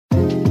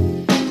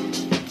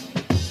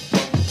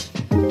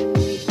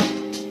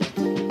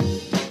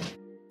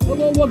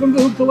Welcome to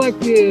the Hoop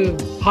Collective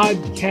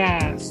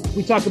podcast.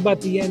 We talk about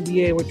the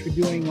NBA, which we're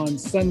doing on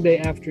Sunday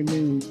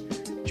afternoon.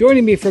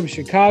 Joining me from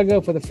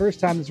Chicago for the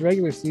first time this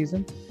regular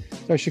season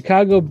is our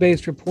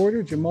Chicago-based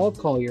reporter, Jamal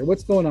Collier.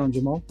 What's going on,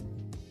 Jamal?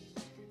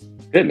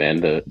 Good,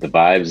 man. The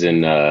vibes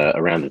in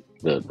around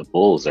the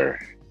Bulls are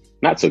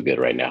not so good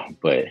right now,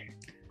 but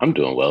I'm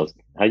doing well.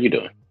 How you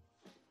doing?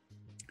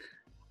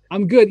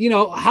 I'm good.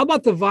 How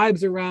about the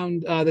vibes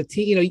around the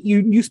team?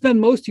 You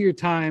spend most of your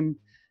time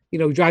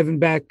driving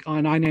back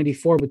on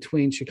I-94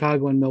 between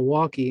Chicago and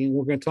Milwaukee, and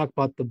we're going to talk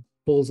about the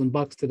Bulls and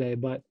Bucks today.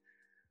 But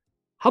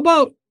how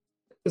about,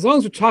 as long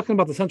as we're talking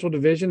about the Central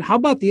Division, how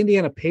about the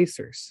Indiana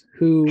Pacers,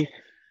 who,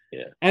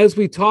 as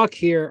we talk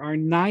here, are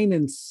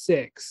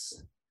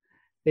 9-6.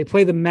 They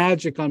play the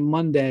Magic on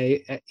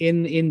Monday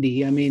in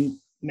Indy. I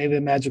mean, maybe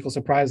the Magic will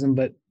surprise them,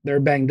 but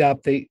they're banged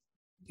up. They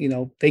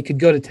could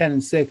go to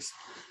 10-6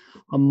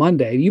 on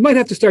Monday. You might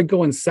have to start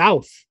going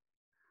south.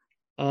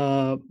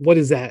 What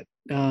is that?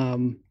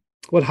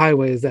 What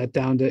highway is that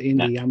down to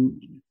Indy?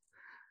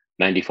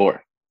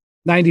 94.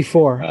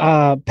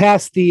 94.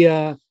 Past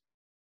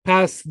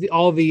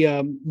all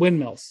the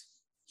windmills.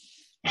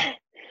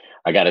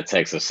 I got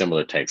a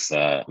similar text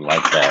like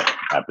that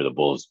after the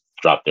Bulls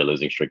dropped their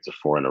losing streak to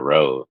 4 in a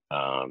row.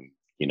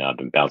 I've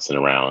been bouncing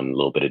around a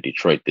little bit of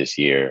Detroit this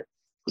year.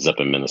 Was up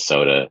in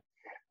Minnesota.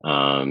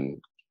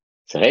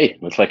 Said, hey,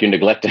 looks like you're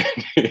neglecting.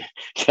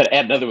 Got to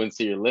add another one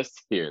to your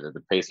list here. That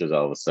the Pacers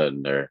all of a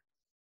sudden are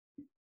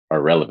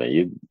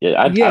relevant.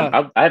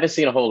 I haven't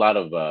seen a whole lot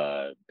of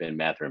Ben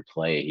Mathurin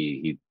play.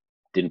 He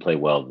didn't play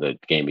well the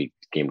game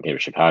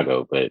of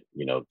Chicago, but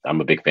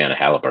I'm a big fan of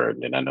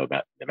Halliburton, and I know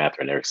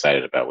Mathurin. They're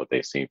excited about what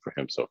they've seen from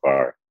him so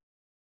far.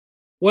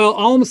 Well,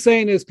 all I'm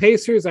saying is,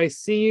 Pacers, I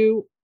see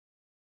you.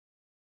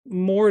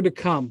 More to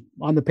come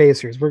on the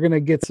Pacers. We're gonna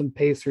get some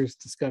Pacers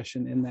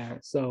discussion in there.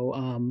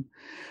 So,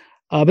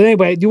 but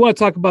anyway, I do want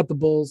to talk about the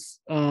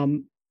Bulls.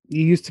 You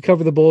used to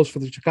cover the Bulls for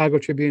the Chicago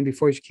Tribune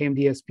before you came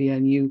to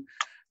ESPN. You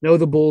know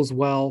the Bulls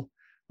well,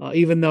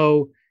 even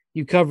though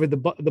you covered the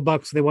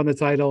Bucks. They won the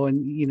title,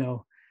 and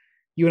you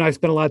and I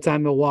spent a lot of time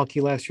in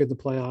Milwaukee last year at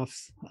the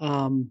playoffs.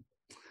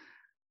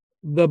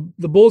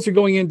 The Bulls are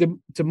going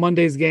into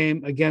Monday's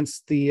game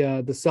against the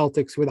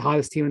Celtics, who are the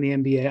hottest team in the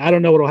NBA. I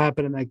don't know what will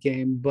happen in that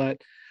game,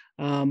 but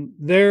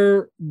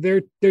they're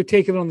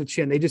taking it on the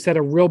chin. They just had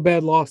a real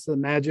bad loss to the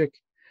Magic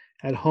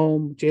at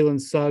home. Jalen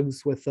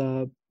Suggs with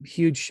a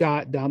huge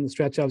shot down the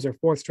stretch. That was their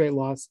fourth straight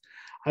loss.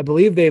 I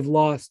believe they've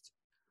lost,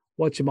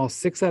 Jamal,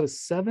 6 out of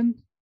 7,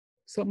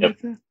 something like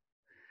that.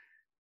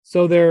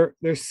 So they're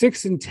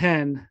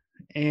 6-10,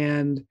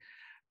 and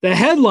the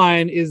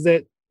headline is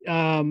that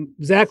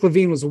Zach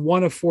LaVine was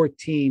 1 of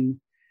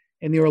 14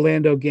 in the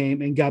Orlando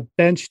game and got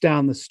benched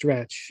down the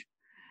stretch.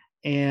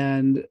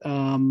 And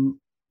by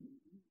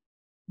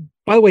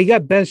the way, he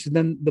got benched, and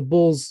then the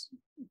Bulls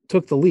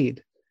took the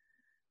lead,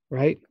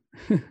 right?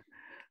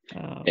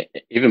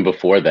 Even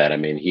before that, I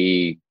mean,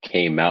 he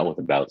came out with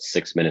about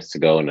 6 minutes to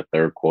go in the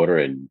third quarter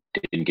and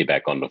didn't get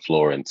back on the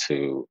floor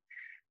until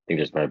I think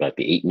there's probably about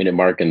the 8-minute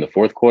mark in the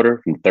fourth quarter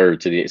from third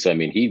to the. So, I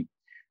mean, he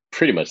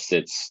pretty much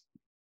sits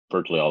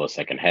virtually all the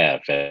second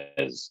half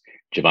as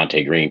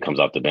Javonte Green comes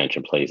off the bench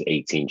and plays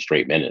 18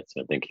 straight minutes.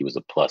 I think he was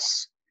a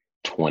plus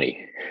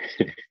 20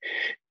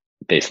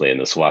 basically in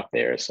the swap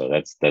there. So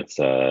that's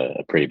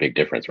a pretty big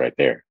difference right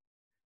there.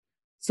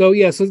 So,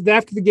 so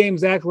after the game,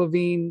 Zach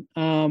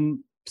LaVine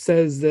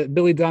says that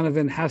Billy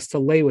Donovan has to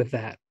lay with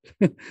that.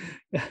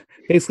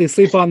 Basically,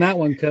 sleep on that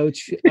one,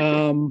 coach.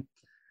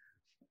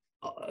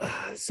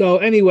 So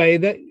anyway,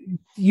 that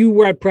you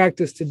were at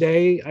practice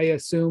today, I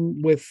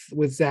assume, with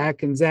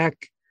Zach, and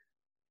Zach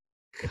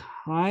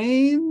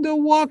kind of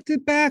walked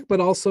it back, but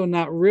also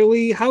not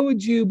really. How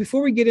would you,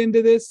 before we get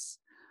into this,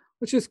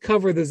 let's just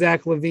cover the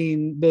Zach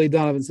LaVine, Billy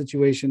Donovan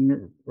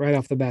situation right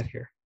off the bat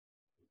here.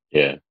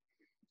 Yeah.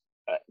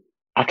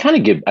 I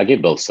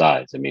get both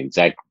sides. I mean,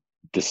 Zach,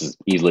 this is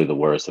easily the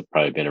worst. I've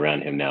probably been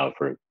around him now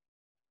for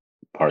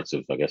parts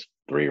of, I guess,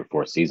 3 or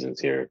 4 seasons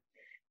here.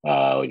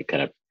 You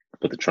kind of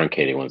put the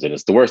truncated ones in.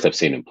 It's the worst I've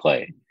seen him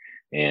play.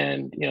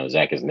 And,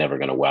 Zach is never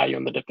going to wow you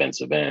on the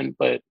defensive end,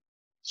 but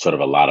sort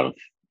of a lot of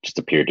just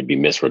appeared to be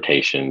missed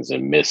rotations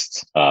and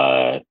missed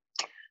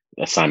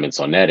assignments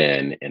on that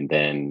end. And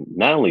then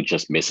not only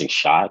just missing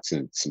shots,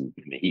 and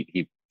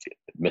he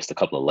missed a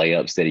couple of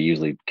layups that he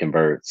usually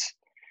converts,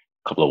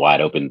 a couple of wide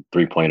open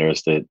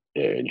 3-pointers that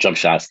jump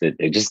shots that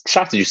just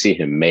shots that you see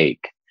him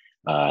make.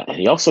 And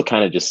he also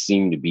kind of just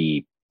seemed to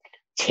be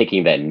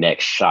taking that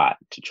next shot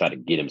to try to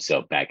get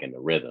himself back in the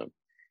rhythm.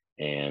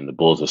 And the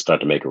Bulls would start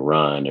to make a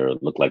run, or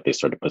look like they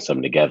started to put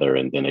something together.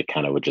 And then it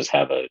kind of would just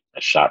have a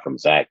shot from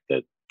Zach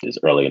that is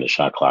early in the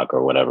shot clock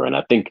or whatever. And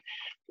I think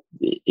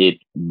I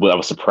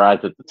was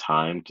surprised at the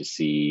time to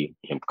see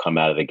him come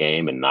out of the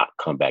game and not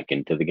come back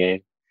into the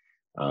game.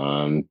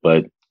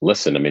 But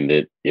listen, I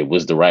mean, it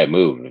was the right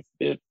move.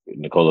 If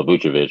Nikola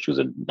Vucevic, who's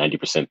a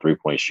 90%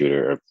 3-point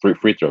shooter or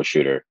free throw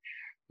shooter,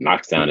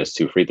 knocks down his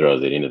 2 free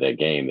throws at the end of that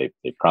game, they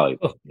probably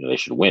they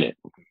should win it.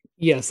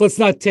 Yes, let's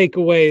not take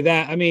away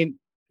that. I mean,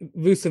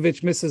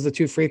 Vucevic misses the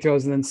 2 free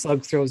throws and then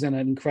Suggs throws in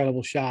an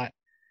incredible shot.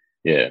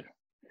 Yeah.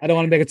 I don't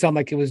want to make it sound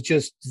like it was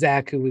just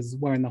Zach who was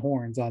wearing the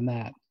horns on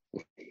that.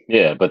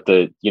 Yeah, but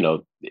it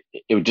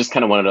was just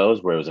kind of one of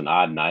those where it was an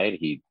odd night.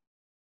 He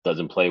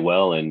doesn't play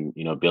well, and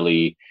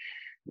Billy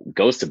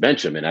goes to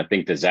bench him. And I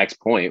think to Zach's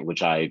point,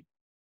 which I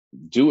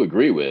do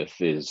agree with,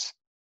 is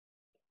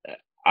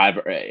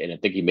and I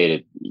think he made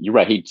it. You're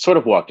right. He sort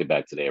of walked it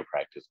back today at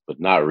practice, but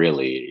not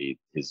really.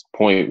 His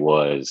point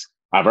was,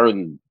 I've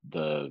earned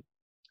the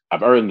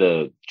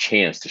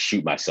chance to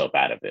shoot myself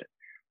out of it,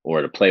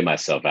 or to play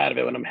myself out of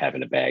it when I'm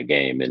having a bad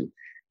game. And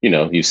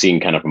you've seen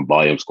kind of from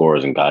volume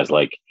scores and guys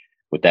like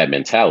with that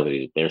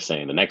mentality, they're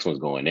saying the next one's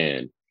going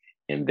in,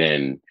 and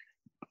then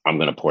I'm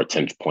going to pour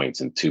 10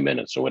 points in 2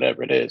 minutes or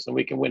whatever it is, and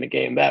we can win a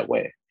game that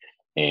way.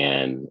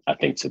 And I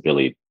think to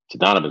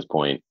Donovan's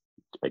point,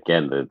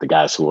 again, the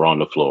guys who were on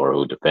the floor, who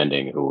were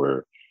defending, who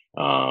were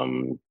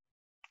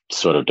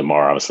sort of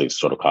DeMar obviously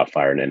sort of caught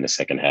fire in the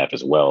second half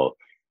as well.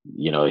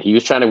 He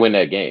was trying to win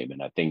that game.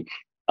 And I think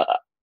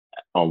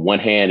on one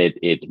hand,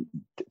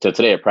 so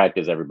today at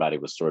practice, everybody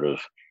was sort of,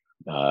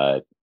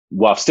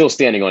 while still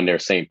standing on their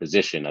same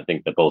position, I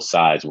think that both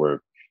sides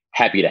were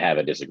happy to have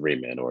a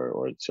disagreement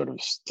or sort of,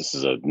 this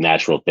is a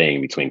natural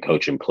thing between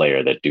coach and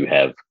player that do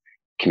have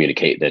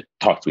that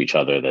talk to each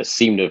other, that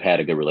seem to have had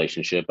a good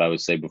relationship, I would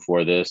say,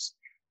 before this.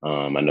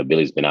 I know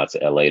Billy's been out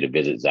to LA to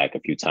visit Zach a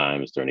few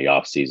times during the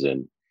off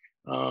season.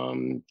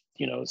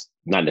 It's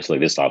not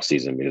necessarily this off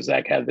season because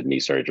Zach had the knee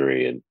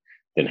surgery and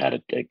then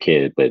had a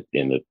kid, but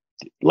in the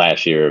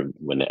last year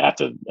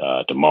after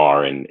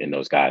DeMar and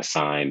those guys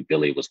signed,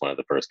 Billy was one of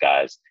the first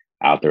guys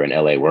out there in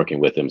LA working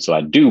with him. So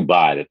I do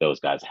buy that those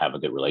guys have a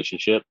good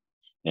relationship,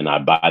 and I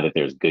buy that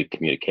there's good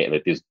communication,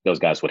 that those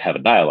guys would have a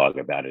dialogue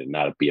about it and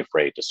not be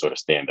afraid to sort of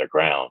stand their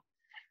ground.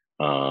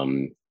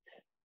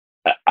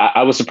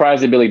 I was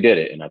surprised that Billy did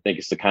it, and I think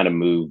it's the kind of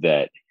move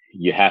that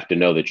you have to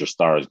know that your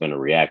star is going to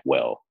react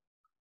well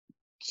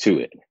to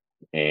it.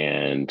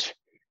 And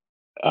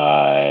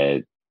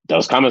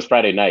those comments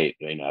Friday night,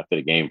 after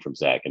the game from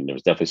Zach, and there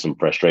was definitely some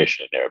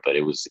frustration in there, but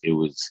it was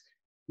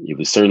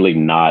certainly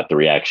not the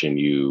reaction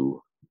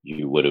you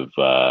would have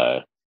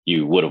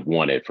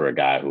wanted for a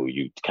guy who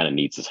you kind of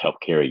needs his help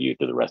carry you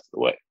through the rest of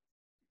the way.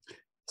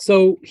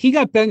 So he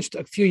got benched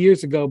a few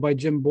years ago by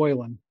Jim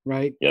Boylan,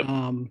 right? Yep.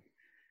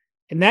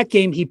 In that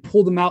game, he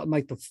pulled him out in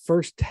like the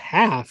first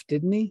half,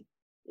 didn't he?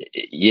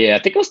 Yeah, I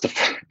think it was the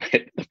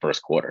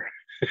first quarter.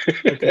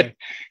 Okay.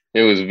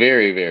 It was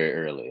very, very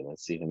early.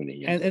 Let's see how many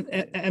years.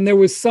 And there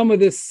was some of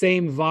this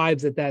same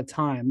vibes at that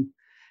time.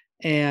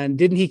 And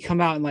didn't he come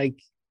out and like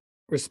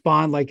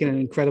respond like in an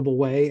incredible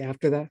way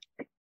after that?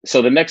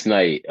 So the next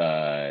night,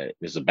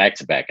 there's a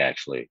back-to-back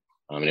actually.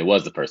 And it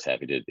was the first half.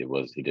 He did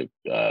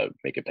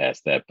make it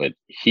past that, but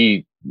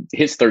he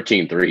hits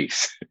 13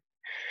 threes,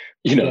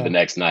 the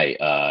next night,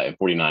 and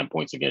 49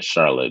 points against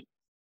Charlotte,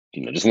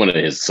 just one of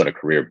his sort of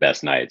career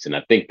best nights. And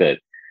I think that,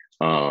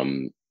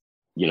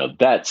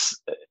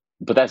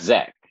 that's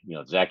Zach.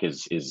 Zach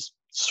is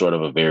sort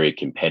of a very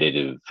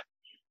competitive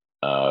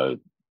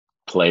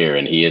player,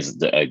 and he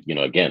is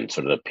again,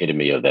 sort of the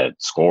epitome of that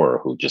scorer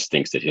who just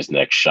thinks that his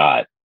next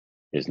shot,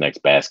 his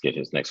next basket,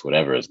 his next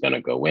whatever is going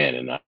to go in.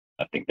 And I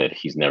think that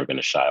he's never going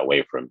to shy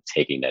away from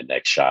taking that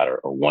next shot or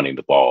wanting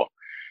the ball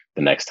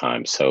the next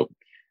time. So,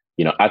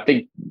 I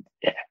think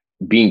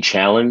being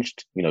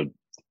challenged,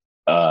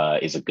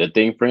 is a good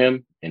thing for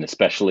him. And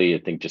especially I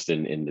think just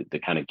in the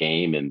kind of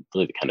game and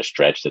really the kind of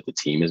stretch that the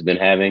team has been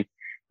having.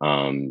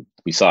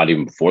 We saw it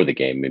even before the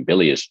game. I mean,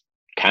 Billy is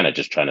kind of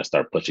just trying to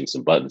start pushing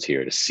some buttons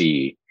here to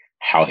see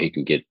how he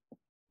can get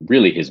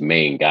really his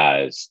main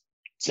guys,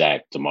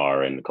 Zach,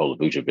 DeMar, and Nikola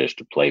Vucevic,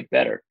 to play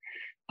better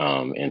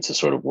and to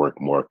sort of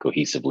work more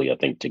cohesively, I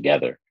think,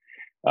 together.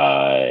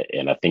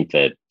 And I think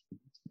that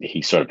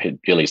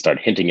Billy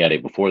started hinting at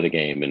it before the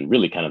game, and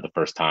really kind of the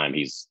first time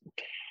he's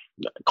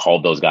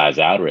called those guys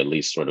out, or at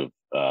least sort of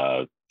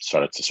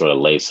started to sort of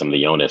lay some of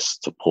the onus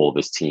to pull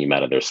this team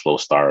out of their slow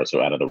starts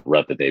or out of the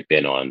rut that they've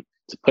been on,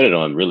 to put it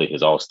on really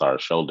his all-star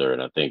shoulder.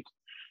 And I think,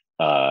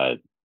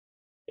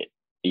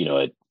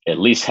 at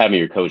least having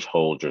your coach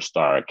hold your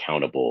star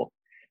accountable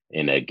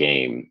in a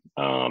game,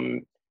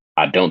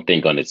 I don't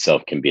think on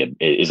itself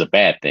is a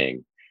bad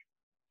thing,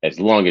 as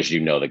long as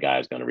the guy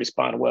is going to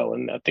respond well.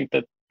 And I think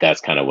that that's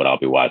kind of what I'll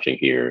be watching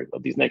here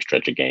of these next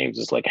stretch of games,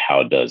 is like,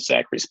 how does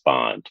Zach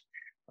respond?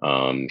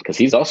 Because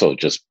he's also,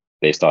 just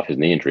based off his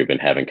knee injury, been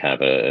having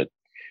kind of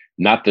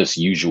not this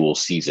usual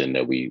season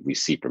that we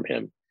see from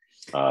him.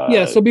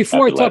 So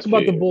before I talk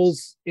about the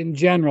Bulls in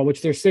general,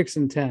 which they're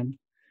 6-10,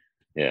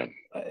 yeah,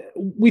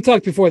 we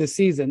talked before the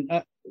season.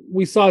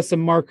 We saw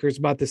some markers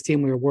about this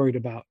team we were worried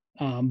about.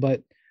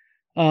 But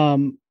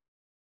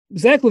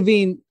Zach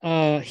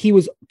LaVine, he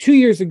was 2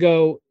 years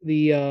ago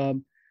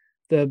the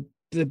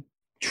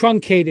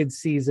truncated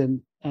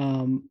season,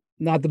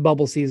 not the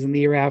bubble season. The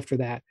year after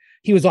that,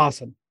 he was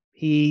awesome.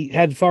 He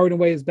had far and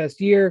away his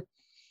best year.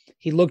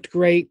 He looked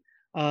great.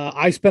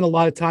 I spent a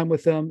lot of time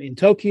with him in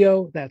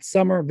Tokyo that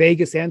summer,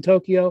 Vegas and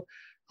Tokyo.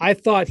 I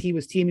thought he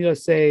was Team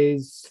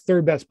USA's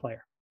third best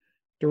player.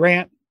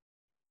 Durant,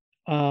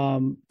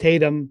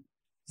 Tatum,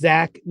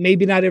 Zach,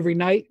 maybe not every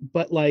night,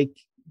 but like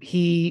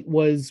he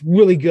was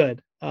really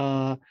good.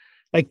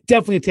 Like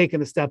definitely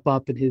taking a step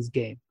up in his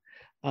game.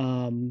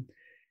 And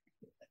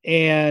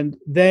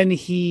then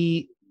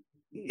he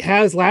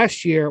has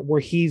last year where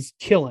he's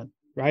killing,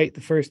 right?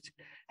 The first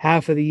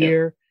half of the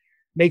year,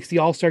 makes the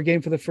All-Star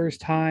game for the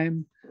first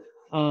time.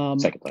 Second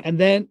time. And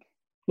then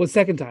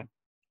second time?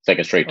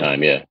 Second straight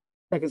time, yeah.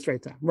 Second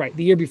straight time. Right.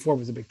 The year before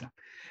was a big time.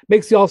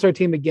 Makes the All-Star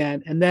team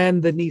again, and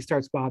then the knee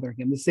starts bothering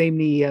him. The same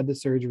knee he had the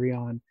surgery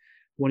on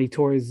when he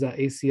tore his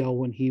ACL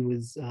when he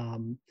was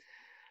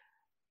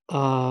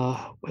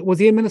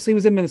he in Minnesota? He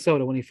was in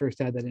Minnesota when he first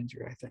had that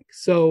injury, I think.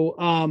 So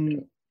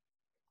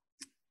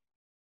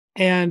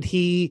and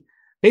he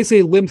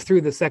basically limped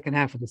through the second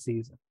half of the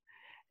season.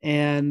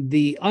 And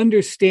the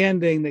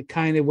understanding that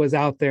kind of was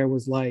out there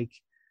was like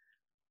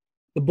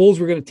the Bulls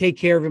were going to take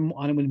care of him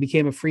on him when he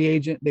became a free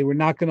agent. They were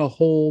not going to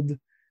hold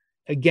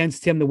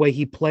against him the way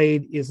he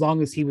played as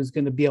long as he was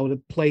going to be able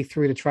to play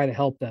through to try to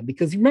help them.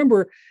 Because you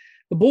remember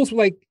the Bulls were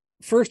like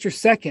first or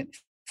second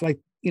for like,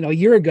 a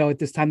year ago at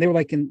this time, they were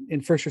like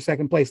in first or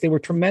second place. They were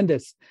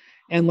tremendous.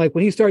 And like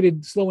when he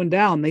started slowing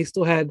down, they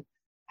still had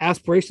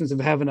aspirations of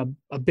having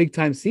a big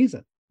time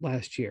season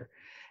last year.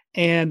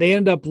 And they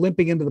ended up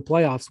limping into the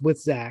playoffs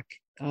with Zach.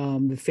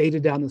 They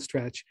faded down the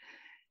stretch.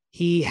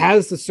 He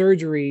has the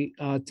surgery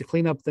to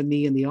clean up the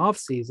knee in the off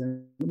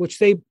season, which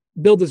they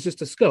build as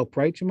just a scope,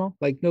 right, Jamal?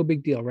 Like no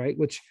big deal, right?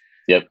 Which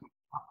yep.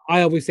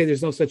 I always say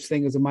there's no such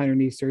thing as a minor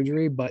knee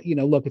surgery, but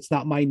look, it's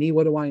not my knee.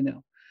 What do I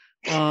know?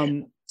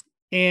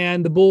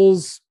 And the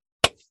Bulls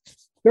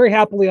very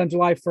happily on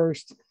July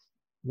 1st,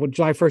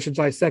 July 1st or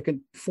July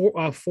 2nd,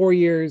 4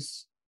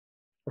 years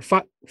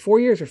or 4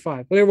 years or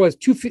five, whatever it was,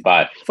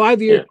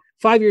 5 years,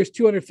 5 years,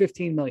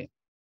 $215 million,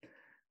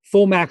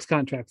 full max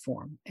contract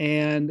for him.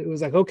 And it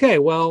was like, okay,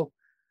 well,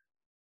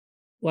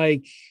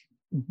 like,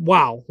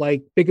 wow,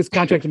 like biggest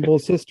contract in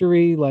Bulls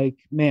history, like,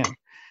 man.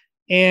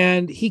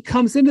 And he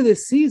comes into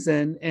this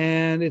season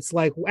and it's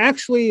like,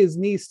 actually his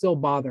knee's still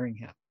bothering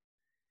him.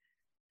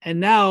 And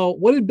now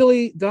what did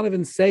Billy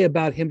Donovan say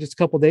about him just a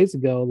couple of days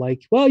ago?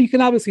 Like, well, you can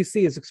obviously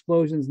see his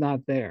explosion's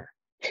not there.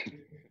 I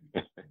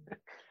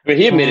mean,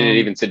 he admitted it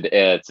even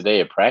today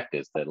at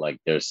practice that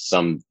like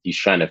he's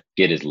trying to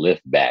get his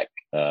lift back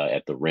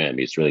at the rim.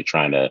 He's really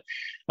trying to,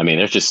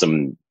 there's just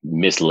some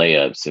missed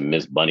layups and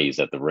missed bunnies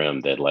at the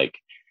rim that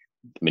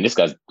this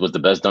guy was the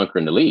best dunker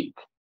in the league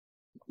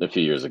a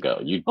few years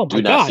ago. You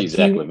do not see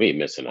Zach LaVine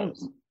missing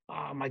those.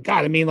 Oh my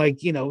God.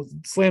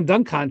 Slam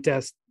dunk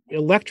contest,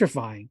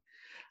 electrifying.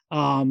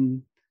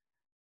 Post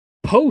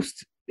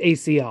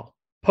ACL.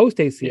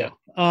 Yeah.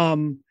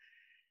 And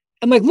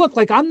like, look,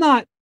 like I'm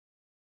not,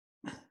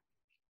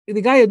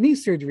 the guy had knee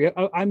surgery.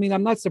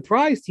 I'm not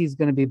surprised he's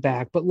going to be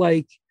back, but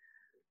like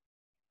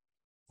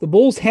the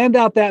Bulls hand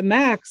out that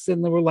max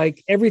and they were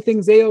like,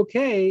 everything's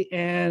A-okay.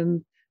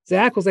 And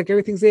Zach was like,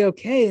 everything's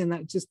A-okay. And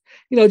that just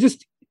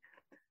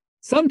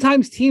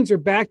sometimes teams are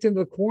backed into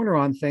the corner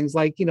on things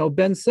like,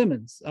 Ben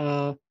Simmons.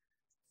 The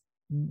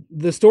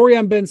story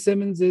on Ben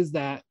Simmons is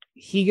that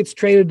he gets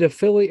traded to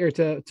Philly or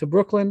to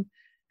Brooklyn.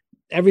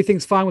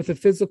 Everything's fine with the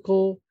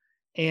physical.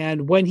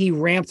 And when he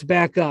ramped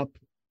back up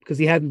because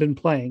he hadn't been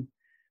playing,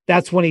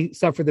 that's when he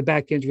suffered the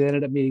back injury that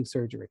ended up needing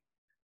surgery.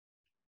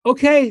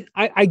 Okay,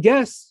 I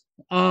guess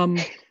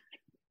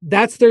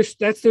that's their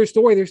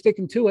story. They're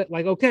sticking to it.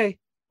 Like, okay,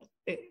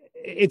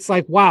 it's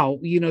like, wow,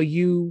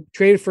 you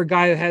traded for a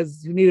guy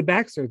who needed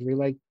back surgery.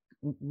 Like,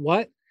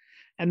 what?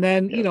 And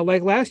then,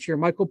 like last year,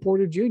 Michael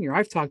Porter Jr.,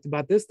 I've talked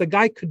about this. The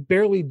guy could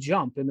barely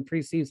jump in the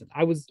preseason.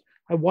 I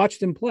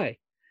watched him play,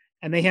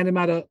 and they hand him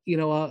out a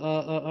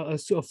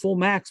full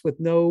max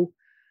with no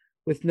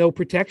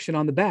protection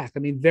on the back.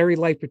 Very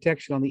light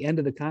protection on the end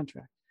of the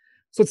contract.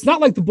 So it's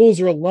not like the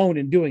Bulls are alone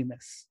in doing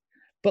this,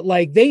 but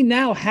like they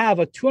now have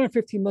a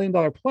 $215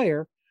 million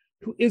player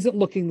who isn't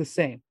looking the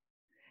same.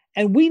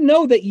 And we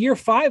know that year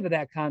 5 of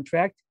that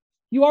contract,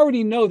 you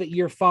already know that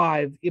year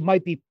 5, it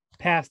might be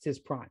past his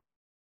prime.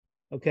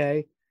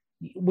 Okay.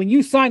 When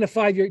you sign a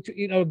 5-year,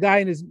 a guy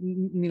in his,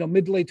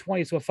 mid to late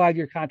 20s to a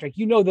 5-year contract,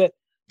 that,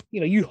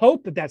 you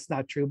hope that that's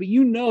not true, but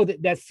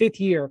that 5th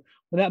year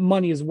when that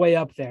money is way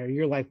up there,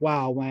 you're like,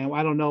 wow, man,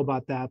 I don't know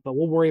about that, but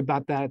we'll worry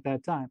about that at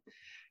that time.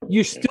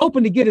 You're still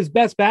hoping to get his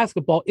best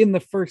basketball in the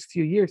first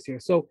few years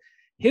here. So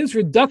his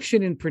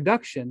reduction in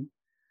production,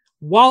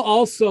 while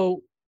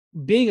also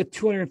being a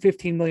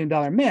 $215 million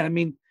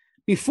man,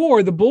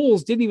 before the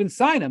Bulls didn't even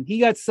sign him. He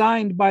got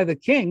signed by the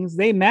Kings.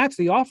 They matched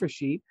the offer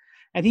sheet.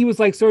 And he was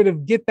like sort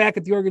of get back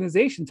at the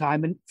organization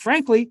time. And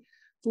frankly,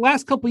 the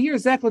last couple of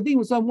years, Zach LaVine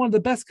was on one of the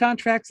best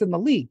contracts in the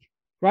league,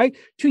 right?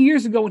 2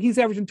 years ago, when he's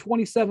averaging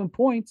 27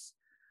 points,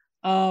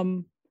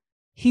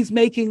 he's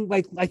making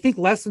I think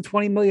less than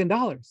 $20 million.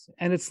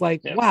 And it's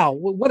like, wow,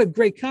 what a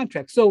great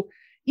contract. So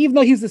even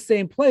though he's the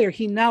same player,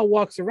 he now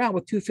walks around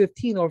with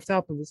 215 over the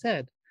top of his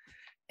head.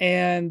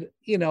 And,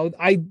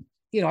 I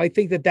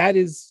think that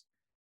is,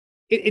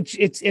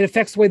 it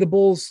affects the way the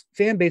Bulls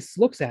fan base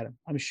looks at him,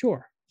 I'm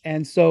sure.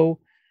 And so,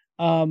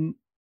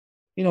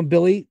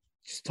 Billy,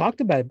 just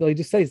talked about it. Billy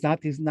just said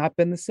he's not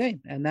been the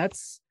same. And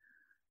that's,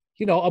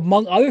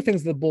 among other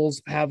things the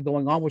Bulls have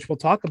going on, which we'll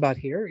talk about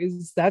here,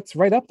 is that's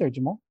right up there,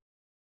 Jamal.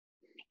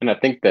 And I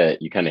think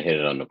that you kind of hit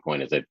it on the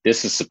point, is that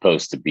this is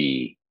supposed to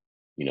be,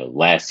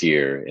 last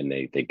year, and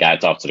they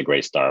got off to the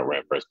great start. We're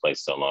in first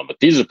place so long, but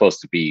these are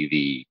supposed to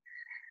be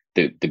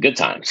the good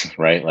times,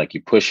 right? Like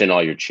you push in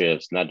all your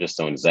chips, not just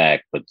on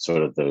Zach, but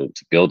sort of to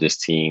build this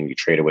team. You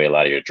trade away a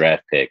lot of your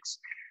draft picks.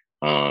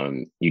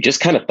 You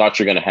just kind of thought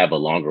you're going to have a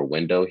longer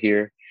window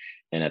here.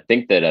 And I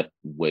think that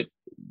with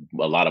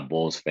a lot of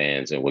Bulls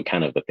fans, and what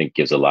kind of, I think,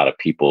 gives a lot of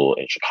people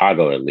in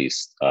Chicago, at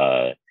least,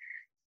 the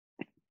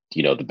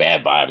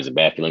bad vibes and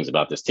bad feelings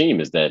about this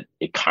team, is that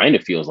it kind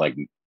of feels like,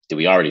 do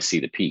we already see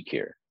the peak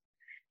here?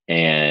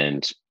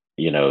 And,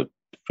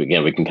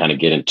 again, we can kind of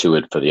get into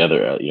it for the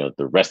other,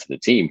 the rest of the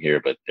team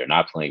here, but they're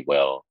not playing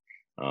well.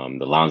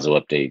 The Lonzo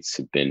updates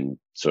have been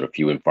sort of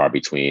few and far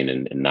between,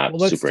 and not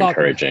super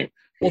encouraging.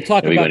 We'll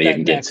talk about that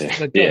next.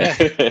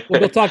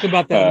 We'll talk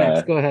about that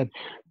next. Go ahead.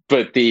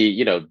 But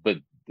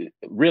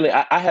really,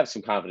 I have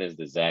some confidence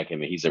that Zach, I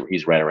mean,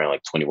 he's right around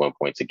like 21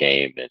 points a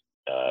game,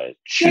 and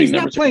shooting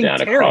numbers are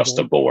down across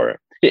the board.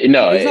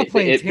 No, he's not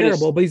playing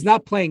terrible, but he's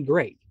not playing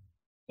great.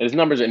 His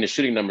numbers and his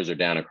shooting numbers are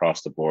down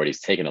across the board.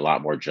 He's taking a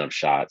lot more jump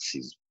shots.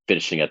 He's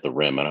finishing at the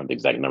rim. I don't have the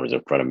exact numbers in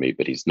front of me,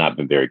 but he's not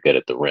been very good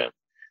at the rim.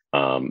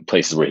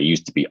 Places where he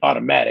used to be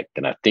automatic.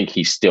 And I think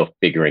he's still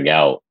figuring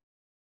out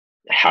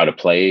how to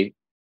play.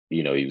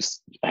 He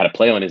had to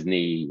play on his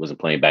knee. He wasn't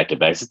playing back to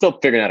back. He's still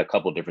figuring out a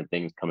couple of different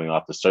things coming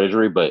off the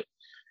surgery. But,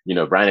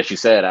 Brian, as you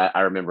said, I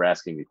remember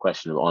asking the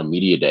question on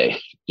media day,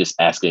 just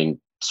asking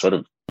sort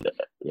of,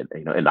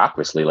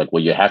 innocuously, like,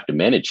 well, you have to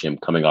manage him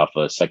coming off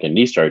a second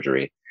knee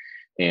surgery.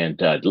 And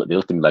they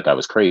looked at me like I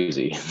was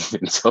crazy.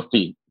 And so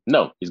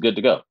he's good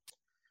to go.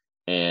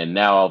 And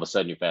now all of a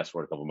sudden you fast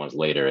forward a couple months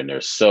later, and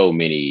there's so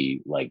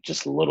many like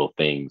just little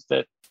things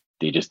that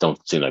they just don't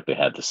seem like they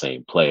had the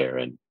same player.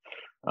 And,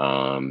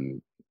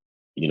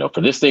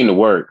 for this thing to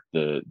work,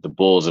 the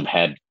Bulls have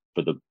had,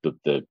 for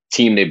the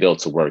team they built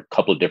to work, a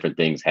couple of different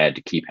things had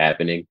to keep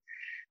happening,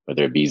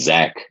 whether it be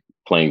Zach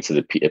playing to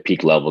the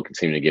peak level,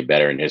 continuing to get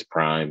better in his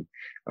prime.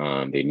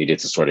 They needed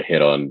to sort of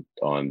hit on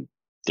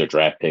their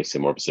draft picks,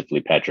 and more specifically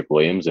Patrick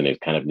Williams, and they've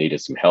kind of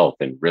needed some help.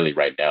 And really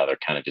right now they're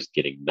kind of just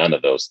getting none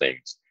of those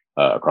things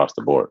across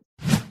the board.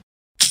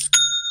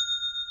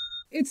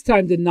 It's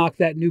time to knock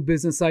that new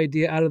business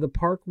idea out of the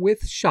park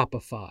with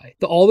Shopify,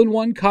 the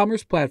all-in-one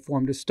commerce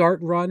platform to start,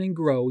 run, and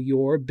grow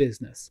your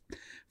business.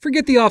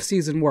 Forget the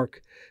off-season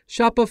work.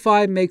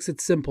 Shopify makes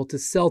it simple to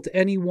sell to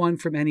anyone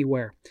from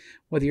anywhere.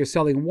 Whether you're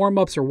selling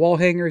warm-ups or wall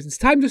hangers, it's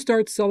time to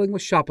start selling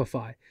with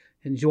Shopify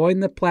and join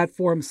the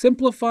platform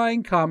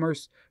simplifying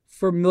commerce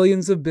for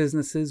millions of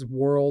businesses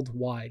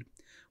worldwide.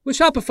 With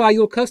Shopify,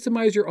 you'll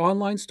customize your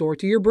online store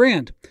to your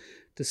brand,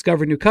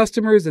 discover new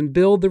customers, and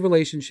build the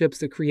relationships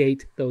that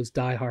create those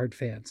die-hard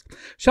fans.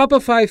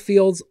 Shopify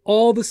fields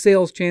all the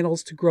sales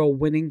channels to grow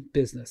winning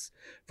business,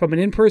 from an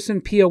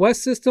in-person POS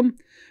system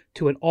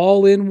to an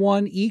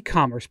all-in-one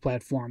e-commerce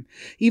platform,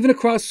 even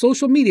across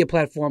social media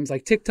platforms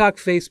like TikTok,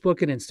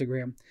 Facebook, and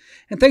Instagram.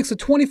 And thanks to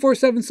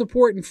 24/7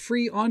 support and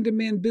free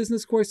on-demand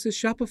business courses,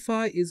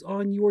 Shopify is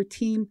on your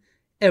team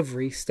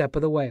every step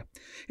of the way.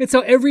 It's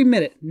how every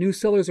minute new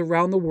sellers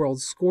around the world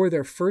score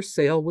their first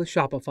sale with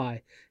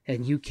Shopify,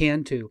 and you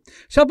can too.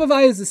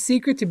 Shopify is the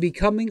secret to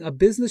becoming a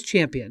business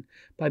champion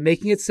by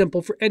making it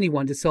simple for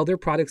anyone to sell their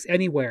products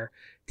anywhere,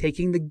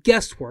 taking the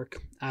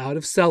guesswork out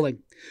of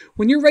selling.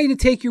 When you're ready to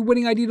take your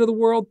winning idea to the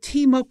world,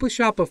 team up with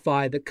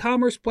Shopify, the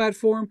commerce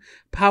platform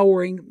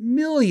powering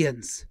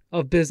millions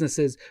of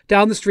businesses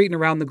down the street and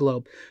around the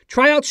globe.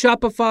 Try out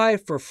Shopify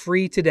for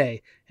free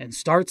today and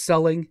start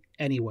selling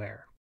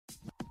anywhere.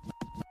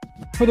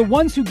 For the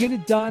ones who get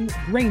it done,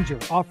 Grainger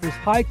offers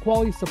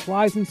high-quality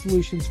supplies and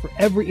solutions for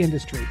every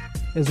industry,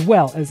 as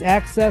well as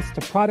access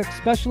to product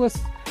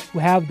specialists who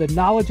have the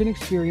knowledge and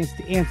experience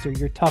to answer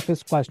your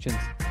toughest questions.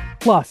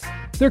 Plus,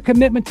 their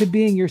commitment to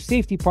being your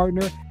safety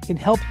partner can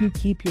help you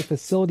keep your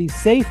facilities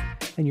safe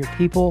and your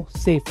people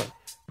safer.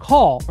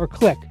 Call or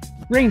click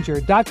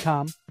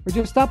Grainger.com or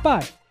just stop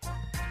by.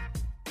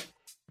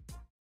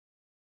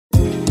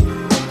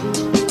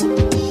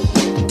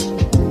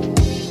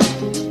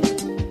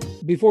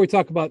 Before we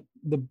talk about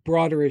the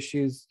broader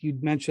issues,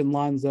 you'd mentioned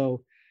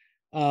Lonzo.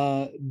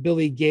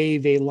 Billy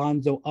gave a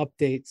Lonzo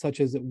update, such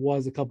as it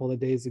was a couple of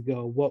days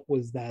ago. What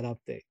was that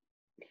update?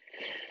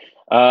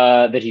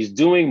 That he's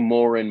doing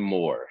more and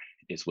more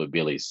is what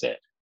Billy said.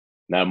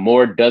 Now,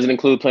 more doesn't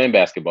include playing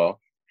basketball.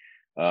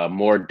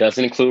 More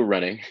doesn't include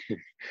running.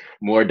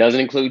 More doesn't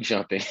include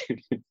jumping.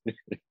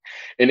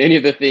 And any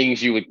of the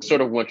things you would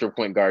sort of want your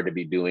point guard to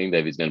be doing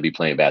that he's going to be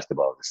playing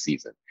basketball this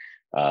season.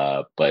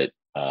 But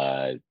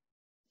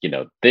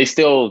they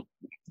still,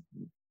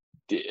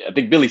 I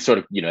think Billy sort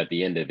of, at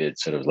the end of it,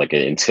 sort of like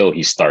until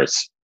he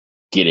starts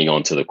getting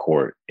onto the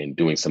court and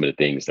doing some of the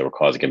things that were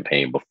causing him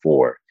pain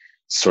before,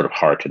 it's sort of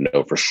hard to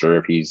know for sure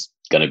if he's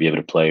going to be able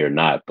to play or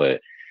not. But,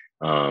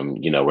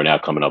 we're now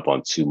coming up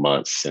on 2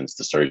 months since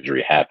the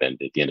surgery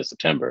happened at the end of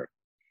September.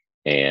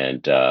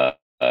 and not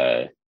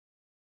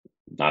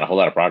a whole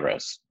lot of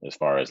progress as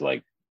far as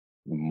like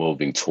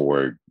moving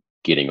toward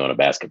getting on a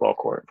basketball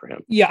court for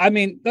him. Yeah, I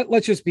mean,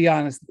 let's just be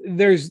honest.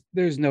 There's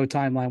no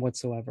timeline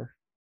whatsoever.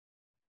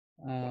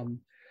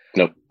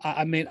 Nope.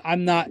 I mean,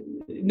 I'm not.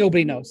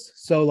 Nobody knows.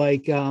 So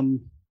like,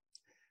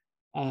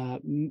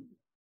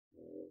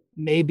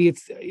 maybe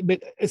it's.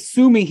 But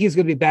assuming he's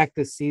going to be back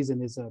this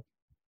season is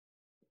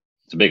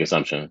it's a big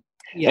assumption.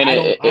 Yeah,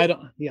 and I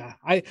don't. Yeah,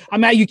 I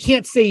mean, you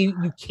can't say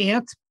you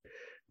can't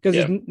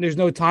because there's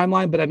no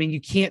timeline. But I mean,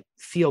 you can't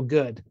feel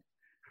good.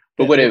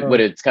 But what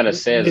it kind of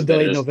says is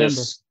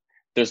that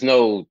there's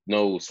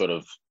no sort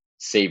of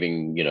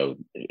saving,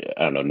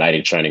 I don't know, knight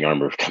in shining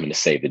armor coming to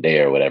save the day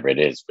or whatever it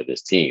is for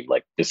this team.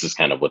 Like, this is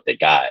kind of what they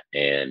got.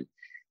 And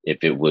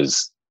if it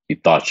was, you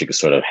thought you could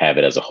sort of have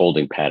it as a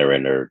holding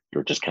pattern or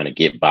just kind of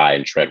get by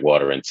and tread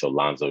water until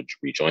Lonzo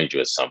rejoins you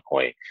at some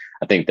point.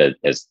 I think that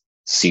as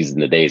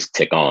the days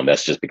tick on,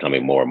 that's just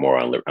becoming more and more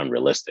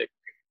unrealistic.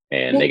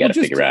 And they got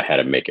to figure out how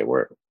to make it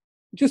work.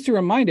 Just to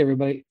remind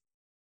everybody,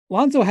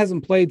 Lonzo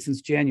hasn't played since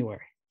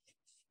January.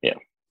 Yeah.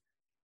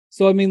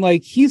 So, I mean,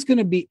 like, he is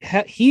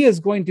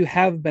going to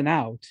have been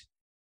out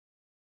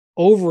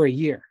over a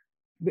year.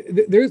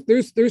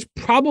 There's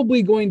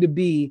probably going to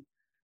be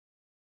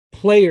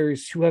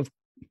players who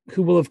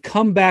will have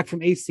come back from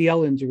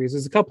ACL injuries.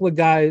 There's a couple of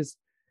guys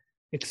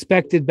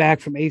expected back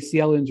from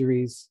ACL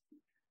injuries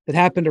that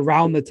happened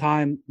around the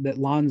time that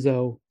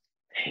Lonzo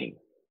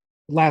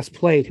last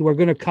played, who are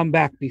going to come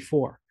back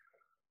before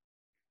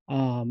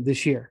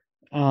this year.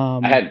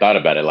 I hadn't thought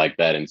about it like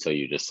that until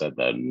you just said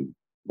that. And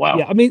wow.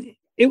 Yeah, I mean,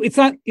 it's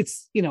not.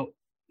 It's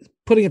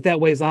putting it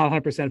that way is not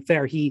 100%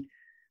 fair. He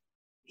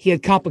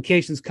had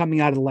complications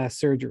coming out of the last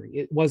surgery.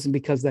 It wasn't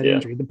because of that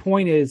injury. The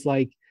point is,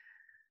 like,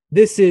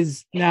 this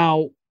is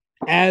now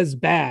as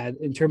bad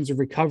in terms of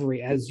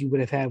recovery as you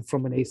would have had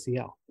from an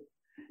ACL,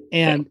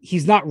 and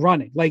he's not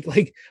running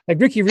like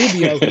Ricky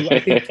Rubio, who I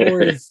think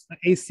tore his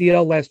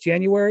ACL last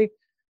January.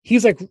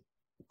 He's like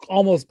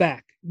almost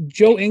back.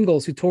 Joe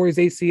Ingles, who tore his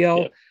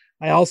ACL,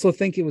 I also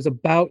think it was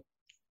about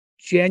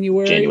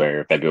January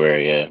or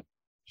February. Yeah.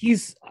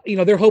 He's,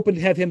 they're hoping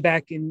to have him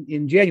back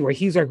in January.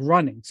 He's like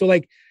running. So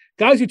like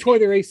guys who tore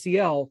their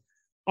ACL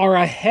are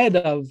ahead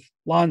of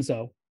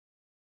Lonzo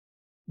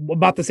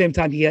about the same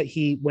time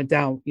he went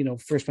down,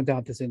 first went down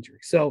with this injury.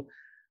 So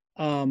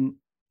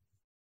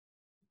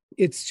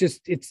it's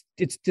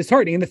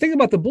disheartening. And the thing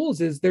about the Bulls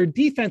is their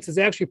defense is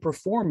actually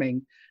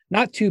performing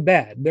not too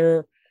bad.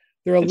 They're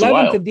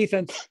 11th in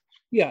defense.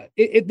 Yeah.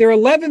 They're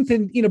 11th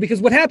in,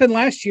 because what happened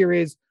last year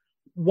is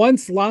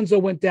once Lonzo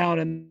went down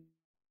and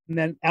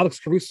then Alex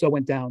Caruso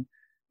went down,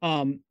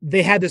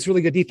 they had this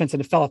really good defense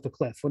and it fell off the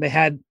cliff when they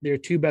had their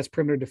two best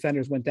perimeter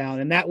defenders went down.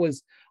 And that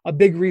was a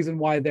big reason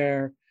why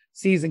their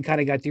season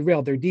kind of got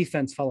derailed. Their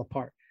defense fell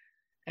apart.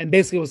 And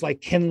basically it was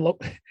like, can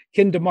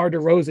DeMar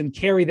DeRozan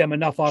carry them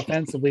enough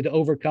offensively to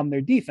overcome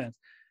their defense?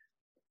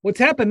 What's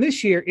happened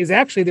this year is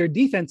actually their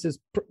defense has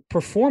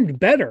performed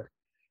better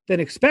than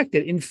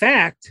expected. In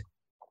fact,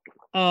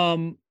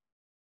 their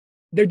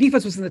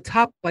defense was in the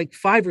top like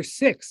 5 or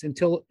 6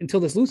 until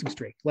this losing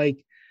streak.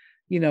 Like,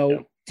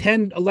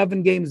 10,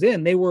 11 games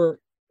in, they were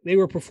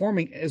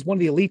performing as one of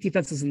the elite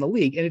defenses in the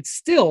league. And it's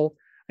still,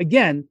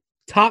 again,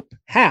 top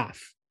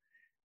half.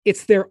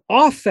 It's their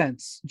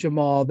offense,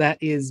 Jamal, that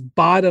is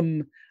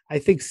bottom, I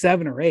think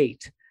 7 or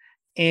 8.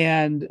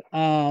 And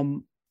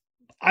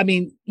I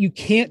mean, you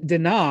can't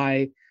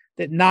deny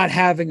that not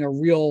having a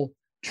real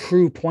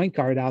true point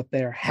guard out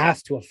there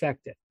has to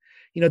affect it.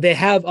 They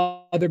have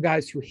other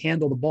guys who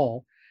handle the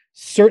ball.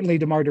 Certainly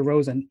DeMar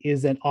DeRozan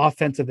is an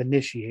offensive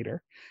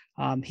initiator.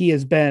 He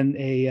has been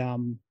a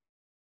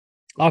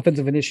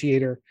offensive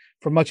initiator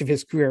for much of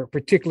his career,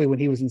 particularly when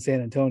he was in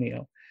San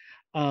Antonio.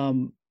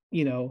 Ayo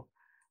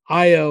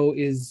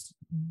is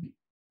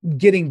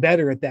getting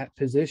better at that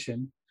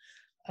position.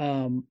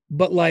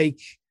 But like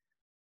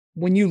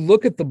when you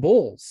look at the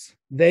Bulls,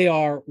 they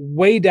are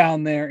way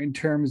down there in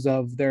terms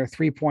of their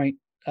 3-point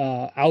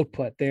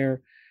output.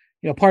 They're,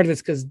 part of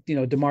this because,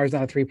 DeMar's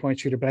not a 3-point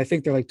shooter, but I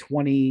think they're like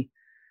 29th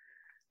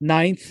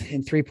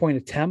in 3-point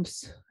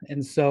attempts.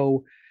 And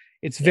so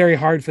it's very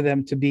hard for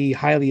them to be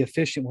highly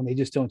efficient when they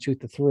just don't shoot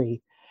the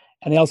 3.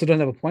 And they also don't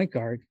have a point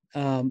guard.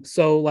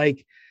 So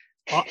like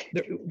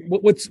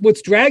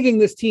what's dragging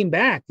this team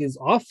back is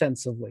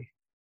offensively,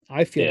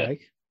 I feel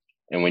like.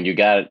 And when you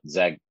got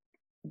Zach,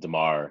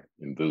 DeMar,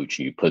 and Vooch,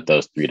 you put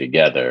those 3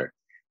 together,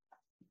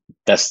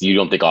 you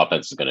don't think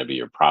offense is going to be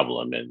your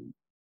problem. And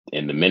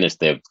in the minutes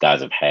that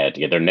guys have had to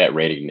get their net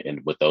rating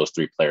and with those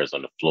 3 players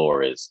on the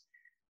floor is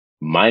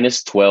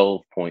minus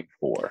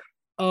 12.4.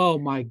 Oh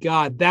my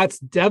God, that's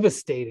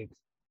devastating.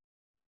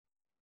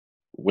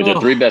 With their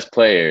 3 best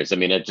players, I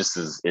mean, it just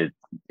is it.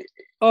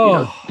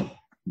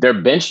 Their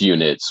bench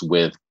units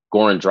with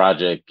Goran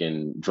Dragic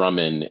and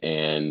Drummond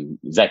and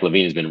Zach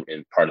LaVine has been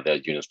in part of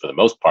those units for the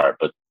most part,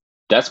 but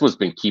that's what's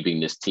been keeping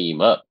this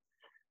team up,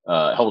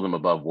 holding them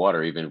above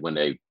water, even when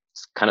they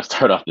kind of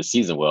start off the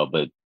season well.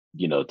 But,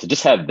 to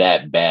just have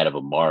that bad of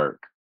a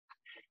mark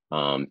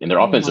And their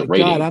Oh my offensive God,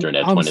 rating during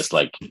that point is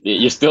like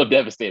you're still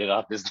devastated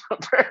off this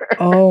number.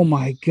 oh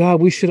my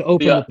God, we should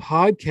open the the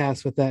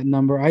podcast with that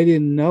number. I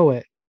didn't know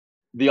it.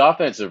 the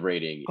offensive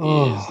rating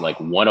is like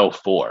Oh,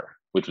 104,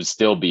 which would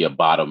still be a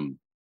bottom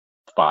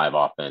five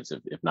offense,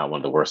 if not one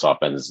of the worst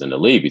offenses in the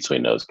league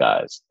between those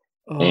guys.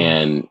 oh,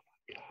 And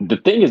the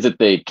thing is that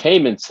they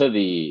came into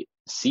the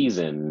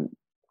season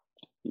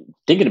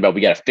thinking about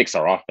we got to fix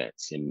our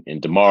offense.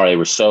 And DeMar, they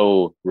were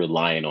so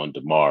reliant on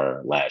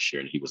DeMar last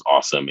year, and he was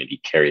awesome, and he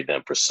carried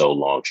them for so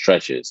long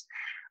stretches.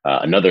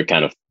 Another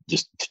kind of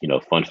just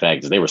fun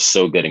fact is they were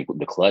so good in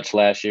the clutch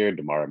last year.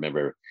 DeMar, I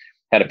remember,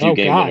 had a few oh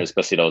game God. winners,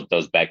 especially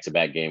those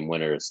back-to-back game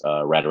winners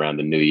right around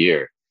the new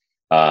year.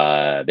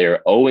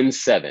 They're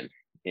 0-7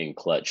 in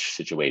clutch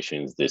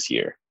situations this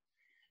year,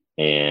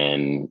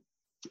 and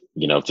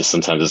just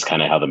sometimes it's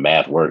kind of how the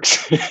math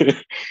works.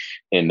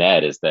 And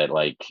that is that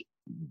like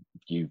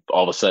you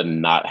all of a sudden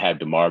not have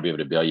DeMar be able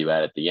to bail you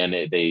out at the end.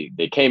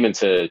 They came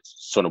into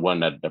sort of one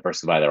that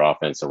diversify their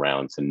offense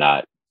around to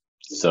not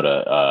sort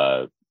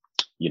of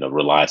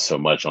rely so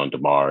much on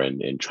DeMar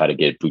and try to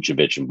get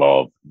Vucevic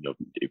involved.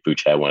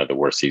 Vuce had one of the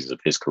worst seasons of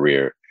his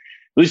career.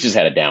 Vuce just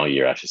had a down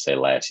year, I should say,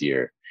 last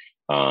year.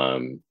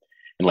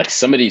 And like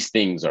some of these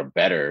things are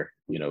better.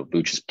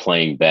 Vuce is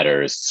playing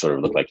better. It sort of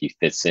look like he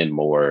fits in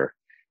more.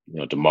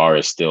 DeMar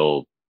is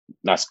still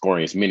not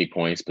scoring as many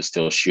points, but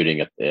still shooting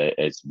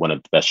as one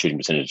of the best shooting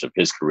percentages of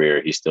his career.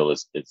 He still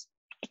is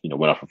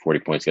went off for 40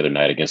 points the other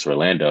night against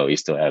Orlando. He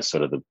still has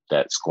sort of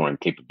that scoring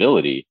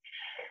capability,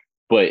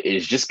 but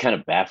it's just kind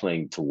of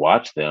baffling to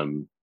watch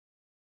them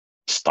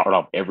start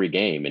off every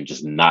game and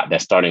just not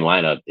that starting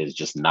lineup is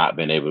just not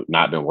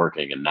been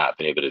working and not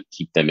been able to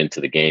keep them into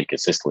the game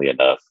consistently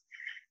enough.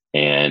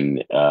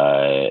 And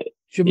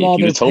Jamal,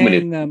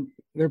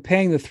 they're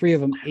paying the three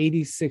of them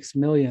 $86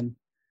 million.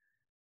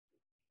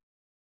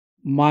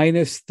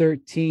 minus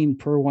 13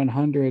 per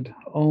 100.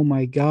 Oh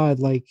my God.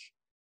 Like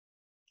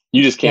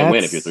you just can't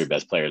win if your three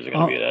best players are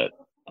going to be that.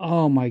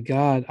 Oh my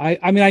God.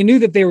 I mean, I knew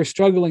that they were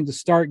struggling to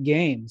start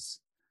games.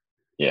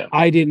 Yeah.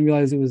 I didn't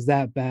realize it was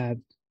that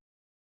bad.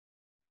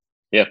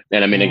 Yeah.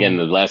 And I mean, again,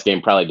 the last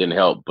game probably didn't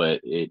help,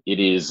 but it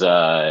is,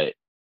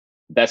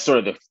 that's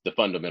sort of the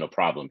fundamental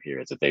problem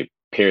here is that they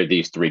paired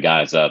these three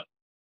guys up,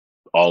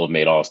 all have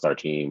made all-star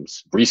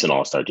teams, recent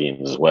all-star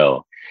teams as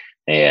well.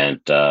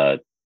 And,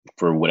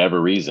 for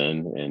whatever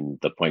reason, and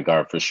the point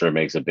guard for sure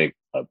makes a big,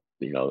 I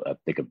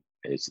think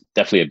it's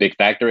definitely a big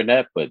factor in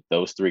that. But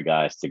those three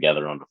guys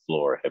together on the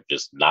floor have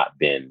just not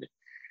been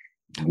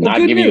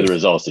giving you the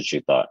results that you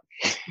thought.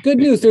 Good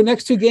news. Their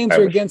next two games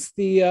are against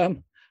the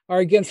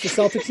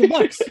Celtics and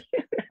Bucks.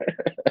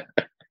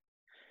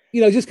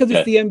 Just because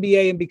it's the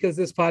NBA and because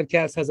this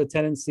podcast has a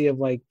tendency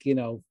of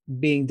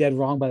being dead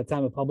wrong by the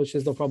time it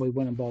publishes, they'll probably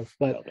win them both.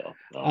 But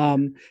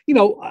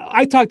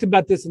I talked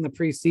about this in the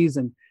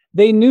preseason.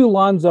 They knew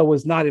Lonzo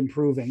was not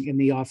improving in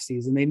the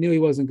offseason. They knew he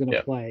wasn't going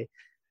to play.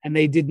 And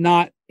they did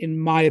not, in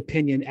my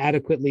opinion,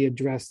 adequately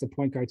address the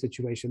point guard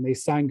situation. They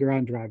signed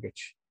Goran Dragic.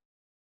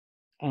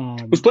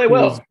 Who's played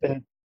well.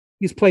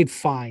 He's played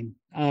fine.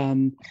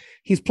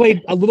 He's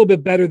played a little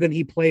bit better than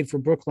he played for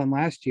Brooklyn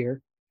last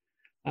year.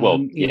 He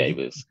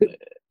was.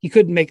 He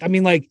couldn't make. I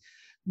mean, like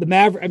the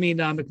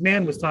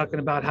McMahon was talking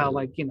about how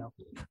the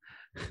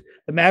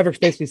Mavericks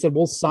basically said,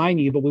 "We'll sign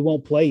you, but we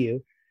won't play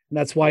you," and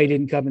that's why he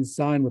didn't come and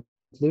sign with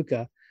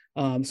Luka.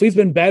 So he's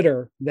been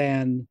better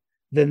than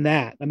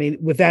that. I mean,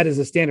 with that as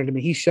a standard, I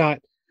mean, he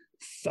shot.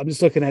 I'm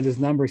just looking at his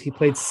numbers. He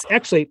played.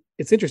 Actually,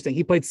 it's interesting.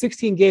 He played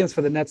 16 games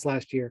for the Nets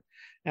last year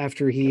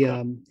after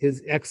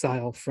his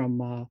exile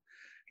from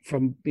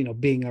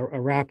being a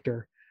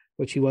Raptor,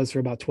 which he was for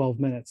about 12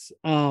 minutes.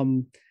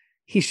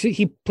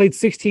 He played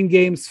 16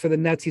 games for the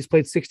Nets. He's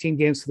played 16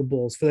 games for the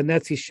Bulls. For the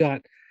Nets, he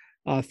shot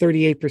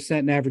 38%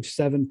 and averaged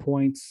 7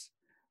 points.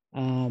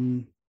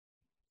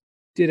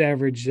 Did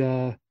average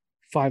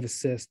 5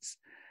 assists.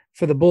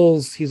 For the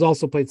Bulls, he's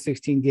also played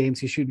 16 games.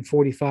 He's shooting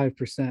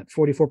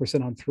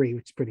 44% on three,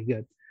 which is pretty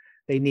good.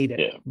 They need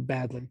it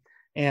badly.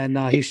 And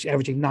he's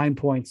averaging 9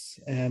 points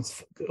and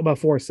about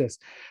 4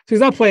 assists. So he's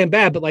not playing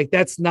bad, but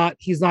he's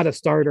not a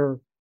starter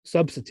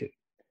substitute.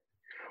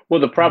 Well,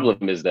 the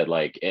problem is that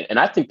and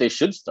I think they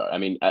should start. I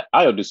mean,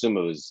 Ayo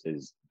Dosunmu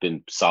has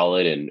been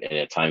solid and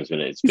at times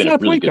it's been a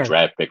really good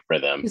draft pick for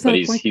them, but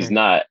he's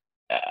not.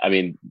 I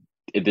mean,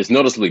 it's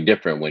noticeably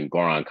different when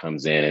Goran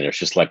comes in and it's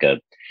just like a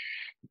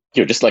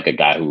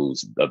guy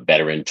who's a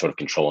veteran, sort of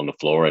controlling the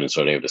floor and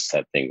sort of able to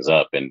set things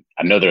up. And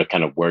I know they're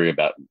kind of weary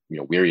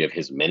of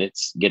his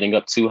minutes getting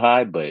up too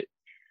high, but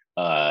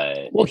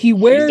he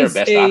wears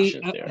their best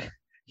option there.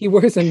 He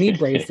wears a knee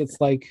brace that's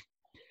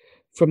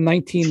from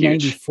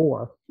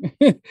 1994.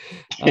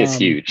 It's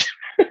huge.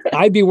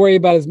 I'd be worried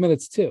about his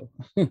minutes too.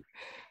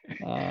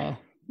 But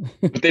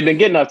they've been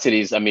getting up to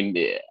these. I mean,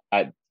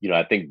 I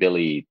think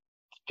Billy.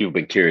 People have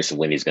been curious of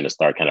when he's going to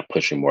start kind of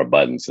pushing more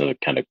buttons. And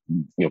kind of,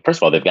 first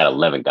of all, they've got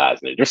 11 guys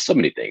in there. There's so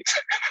many things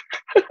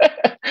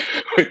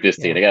with this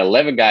team. They got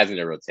 11 guys in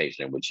their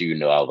rotation, which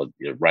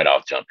right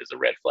off jump is a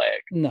red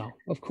flag. No,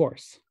 of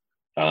course.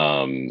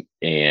 And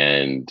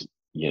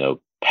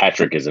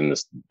Patrick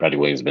Williams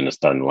has been the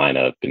starting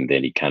lineup, and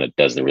then he kind of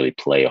doesn't really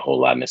play a whole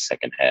lot in the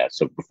second half.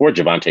 So before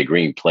Javonte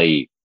Green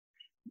played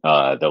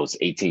those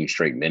 18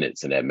 straight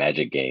minutes in that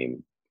Magic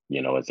game,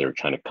 as they were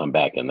trying to come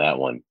back in that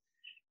one,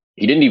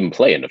 he didn't even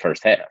play in the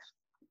first half.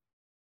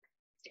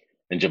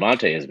 And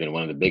Javonte has been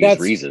one of the biggest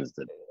reasons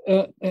that.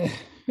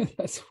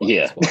 That's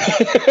yeah.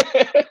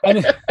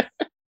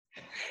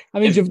 I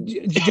mean,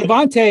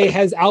 Javonte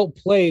has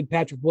outplayed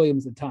Patrick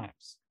Williams at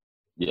times.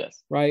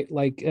 Yes. Right.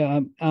 Like,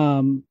 you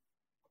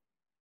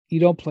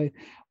don't play.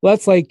 Well,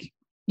 that's like,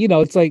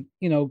 it's like,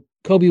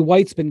 Kobe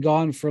White's been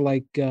gone for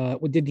like,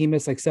 what did he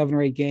miss, like 7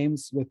 or 8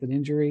 games with an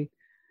injury?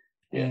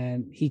 Yeah.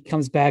 And he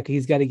comes back.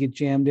 He's got to get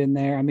jammed in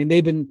there. I mean,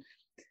 they've been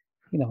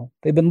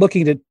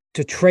looking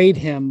to trade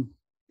him.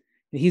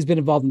 He's been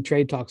involved in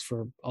trade talks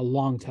for a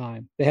long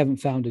time. They haven't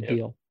found a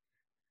deal.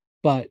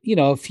 But,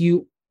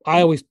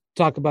 I always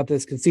talk about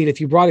this conceit. If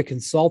you brought a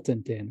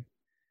consultant in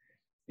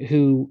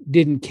who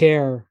didn't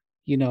care,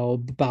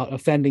 about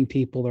offending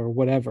people or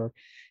whatever,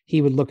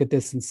 he would look at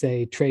this and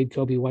say, trade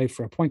Kobe White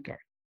for a point guard.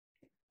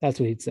 That's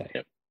what he'd say.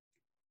 Yep.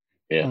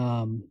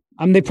 Yeah.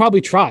 They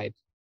probably tried.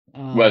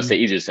 Well, I'd say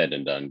easier said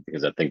than done,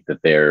 because I think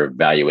that their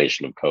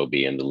evaluation of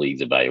Kobe and the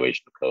league's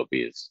evaluation of Kobe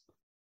is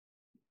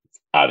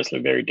obviously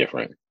very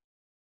different.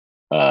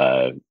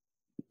 But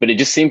it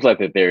just seems like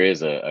that there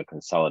is a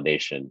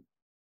consolidation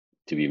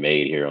to be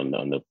made here on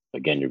the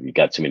again, you've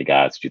got too many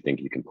guys that you think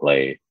you can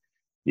play.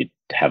 You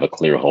have a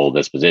clear hold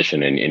this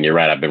position. And you're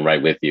right, I've been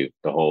right with you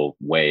the whole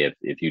way.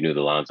 If you knew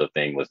the Lonzo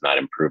thing was not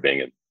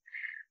improving,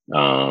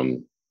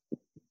 and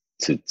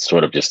to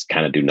sort of just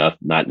kind of do not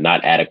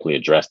adequately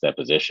address that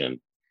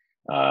position,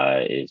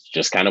 it's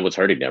just kind of what's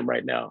hurting them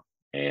right now.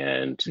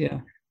 And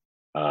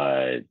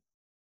there's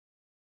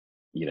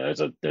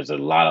a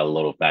lot of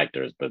little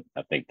factors, but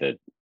I think that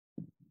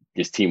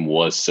this team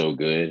was so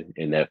good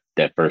in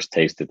that first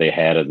taste that they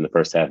had in the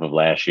first half of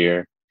last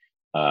year,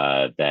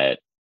 that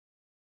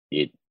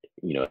it,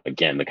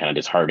 again, the kind of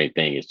disheartening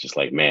thing is just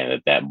like,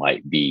 man, that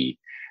might be,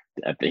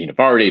 I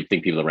already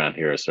think people around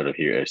here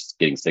are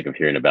getting sick of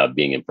hearing about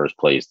being in first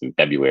place in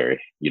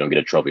February. You don't get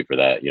a trophy for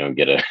that. You don't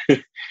get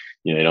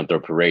you don't throw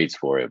parades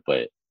for it.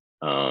 But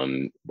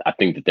I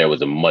think that there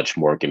was a much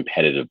more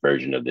competitive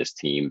version of this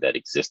team that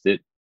existed.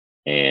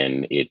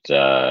 And it,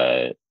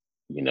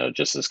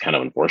 just is kind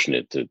of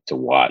unfortunate to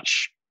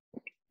watch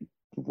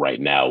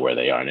right now where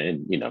they are.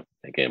 And,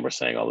 again, we're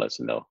saying all this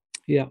and no.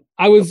 Yeah,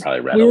 we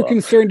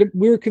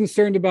were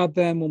concerned about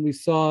them when we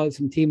saw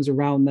some teams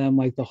around them,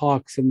 like the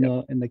Hawks and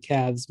the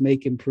Cavs,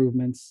 make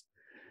improvements.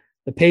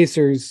 The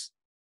Pacers,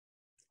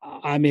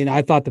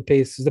 I thought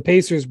the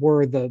Pacers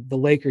were the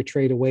Laker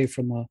trade away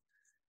from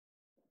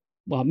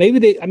maybe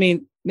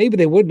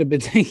they wouldn't have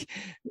been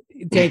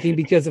tanking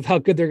because of how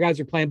good their guys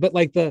are playing, but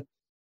like the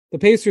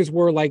Pacers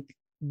were like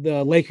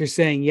the Lakers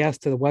saying yes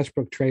to the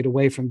Westbrook trade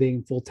away from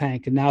being full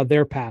tank, and now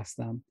they're past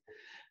them.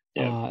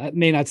 Yeah. It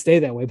may not stay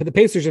that way, but the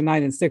Pacers are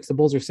 9-6. The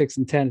Bulls are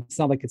 6-10. It's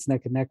not like it's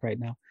neck and neck right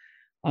now.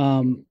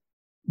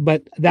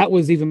 But that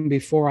was even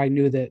before I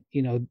knew that,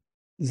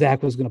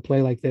 Zach was going to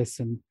play like this.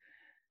 And,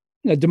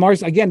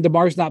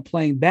 DeMar's not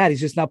playing bad. He's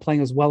just not playing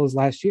as well as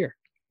last year.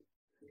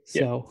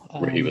 So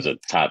where he was a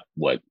top,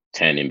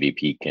 10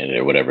 MVP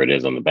candidate or whatever it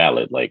is on the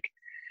ballot. Like,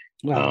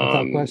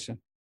 without question.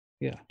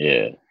 Yeah.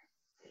 Yeah.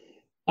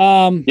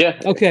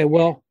 Okay.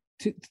 Well,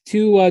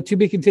 to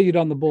be continued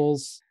on the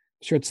Bulls.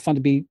 Sure, it's fun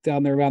to be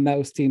down there around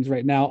those teams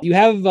right now. You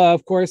have,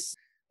 of course,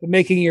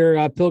 making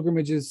your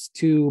pilgrimages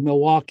to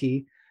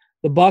Milwaukee.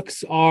 The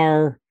Bucks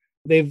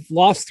they've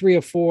lost 3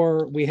 of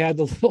 4. We had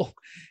the little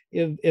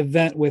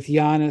event with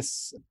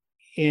Giannis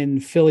in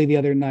Philly the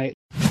other night.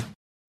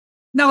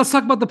 Now let's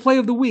talk about the play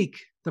of the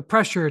week. The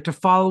pressure to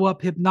follow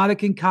up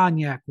Hypnotic and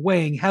Cognac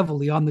weighing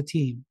heavily on the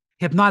team.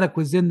 Hypnotic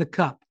was in the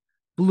cup,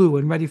 blue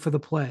and ready for the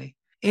play.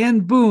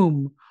 And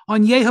boom,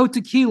 Añejo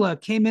Tequila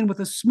came in with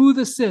a smooth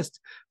assist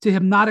to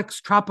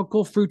Hypnotic's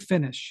tropical fruit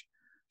finish.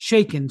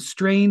 Shaken,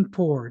 strained,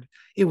 poured.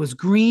 It was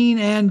green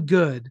and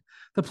good.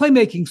 The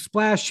playmaking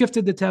splash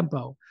shifted the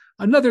tempo.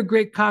 Another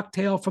great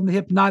cocktail from the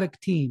Hypnotic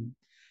team.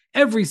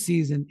 Every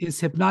season is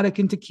Hypnotic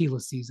and Tequila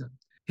season.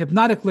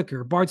 Hypnotic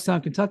Liquor,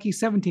 Bardstown, Kentucky,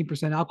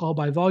 17% alcohol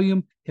by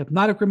volume.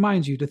 Hypnotic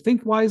reminds you to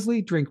think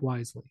wisely, drink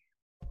wisely.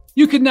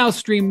 You can now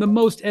stream the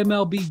most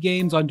MLB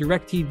games on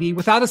DirecTV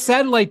without a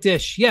satellite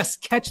dish. Yes,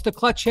 catch the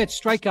clutch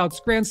hits,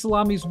 strikeouts, grand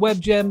salamis,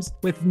 web gems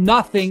with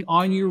nothing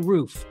on your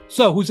roof.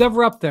 So who's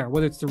ever up there,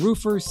 whether it's the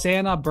roofers,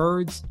 Santa,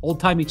 birds,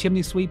 old-timey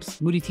chimney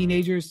sweeps, moody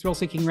teenagers,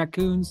 thrill-seeking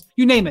raccoons,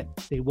 you name it,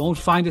 they won't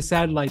find a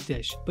satellite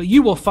dish. But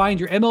you will find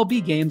your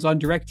MLB games on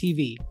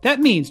DirecTV.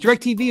 That means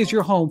DirecTV is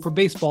your home for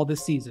baseball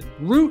this season.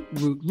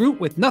 Root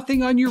with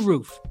nothing on your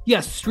roof.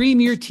 Yes, stream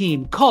your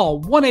team.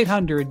 Call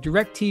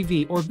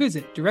 1-800-DirecTV or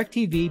visit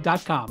DirecTV.com.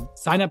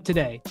 Sign up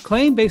today.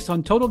 Claim based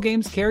on total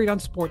games carried on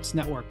sports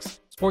networks.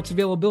 Sports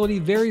availability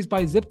varies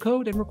by zip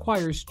code and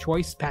requires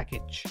choice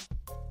package.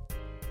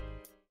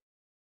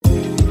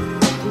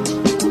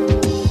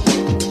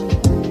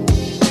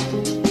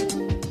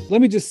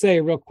 Let me just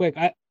say real quick,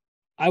 I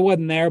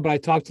wasn't there, but I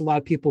talked to a lot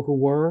of people who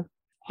were.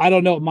 I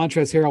don't know what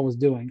Montrezl Harrell was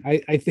doing.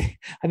 I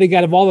think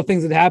out of all the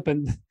things that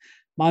happened,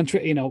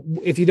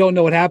 if you don't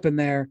know what happened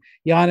there,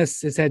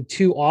 Giannis has had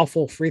two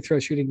awful free throw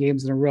shooting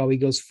games in a row. He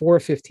goes 4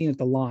 of 15 at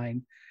the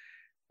line.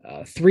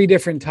 3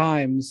 different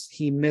times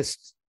he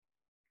missed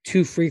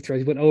 2 free throws.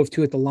 He went 0 of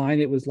 2 at the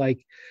line. It was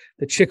like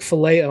the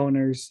Chick-fil-A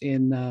owners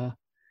in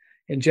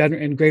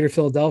Greater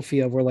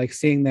Philadelphia were like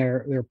seeing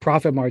their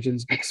profit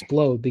margins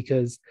explode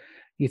because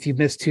if you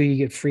miss 2, you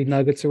get free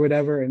nuggets or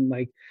whatever. And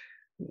like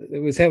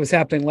it was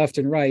happening left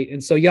and right.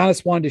 And so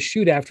Giannis wanted to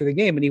shoot after the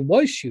game, and he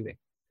was shooting.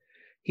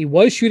 He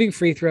was shooting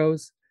free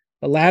throws.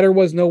 The ladder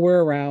was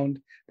nowhere around.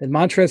 Then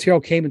Montrezl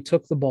Harrell came and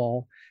took the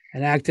ball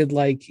and acted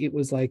like it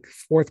was like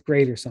 4th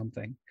grade or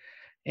something.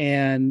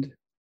 And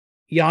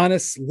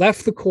Giannis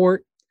left the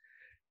court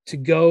to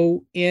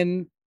go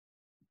in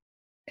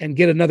and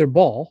get another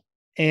ball.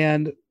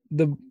 And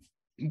the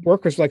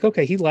workers were like,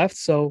 okay, he left.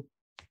 So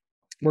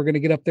we're going to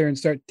get up there and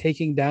start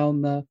taking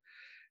down the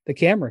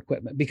camera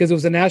equipment, because it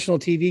was a national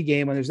TV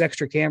game and there's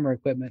extra camera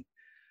equipment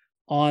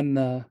on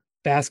the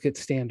basket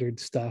standard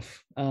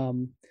stuff.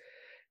 And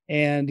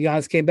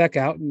Giannis came back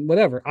out and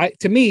whatever.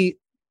 To me,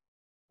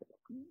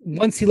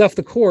 once he left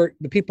the court,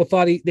 the people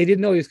thought they didn't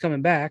know he was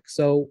coming back.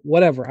 So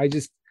whatever. I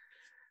just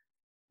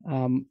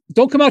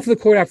don't come out to the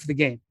court after the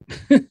game.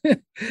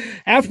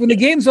 When the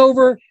game's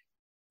over,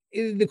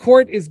 the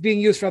court is being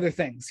used for other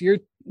things.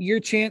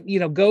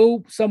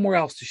 Go somewhere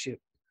else to shoot.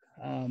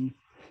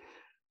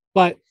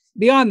 But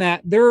beyond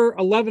that, they're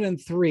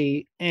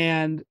 11-3,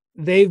 and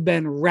they've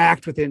been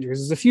racked with injuries.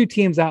 There's a few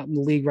teams out in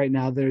the league right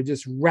now that are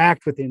just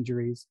racked with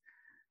injuries.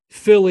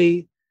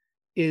 Philly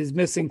is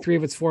missing 3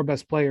 of its 4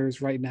 best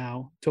players right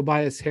now: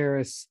 Tobias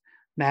Harris,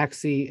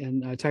 Maxey,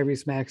 and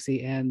Tyrese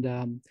Maxey,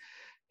 and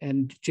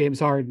James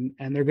Harden.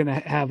 And they're going to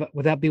have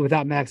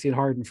without Maxey and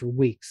Harden for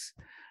weeks.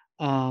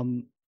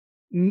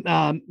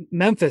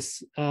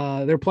 Memphis,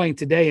 they're playing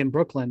today in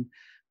Brooklyn,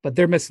 but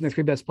they're missing their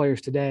 3 best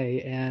players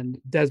today. And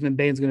Desmond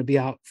Bane's going to be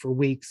out for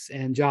weeks,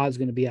 and Ja's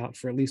going to be out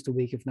for at least a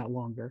week, if not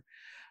longer.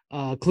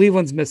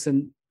 Cleveland's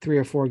missing 3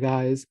 or 4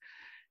 guys.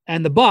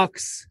 And the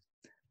Bucks,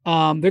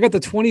 they got the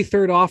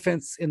 23rd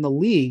offense in the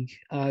league,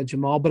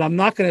 Jamal, but I'm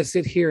not going to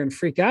sit here and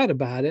freak out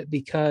about it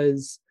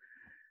because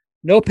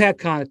no Pat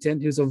Connaughton,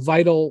 who's a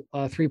vital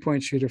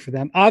 3-point shooter for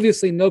them.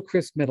 Obviously no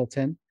Chris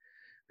Middleton,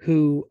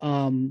 who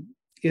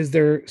is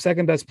their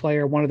 2nd best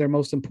player, one of their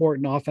most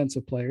important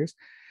offensive players.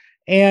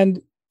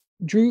 And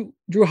Drew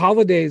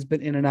Holiday has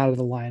been in and out of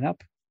the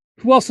lineup.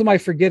 Who else am I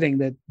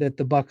forgetting that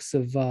the Bucks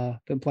have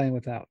been playing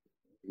without?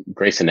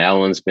 Grayson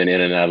Allen's been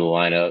in and out of the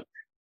lineup.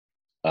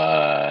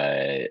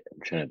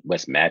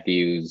 Wes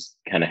Matthews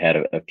kind of had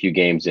a few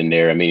games in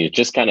there. I mean, it's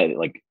just kind of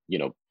like,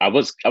 I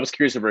was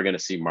curious if we're going to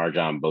see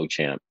Marjon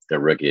Beauchamp, the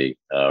rookie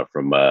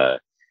from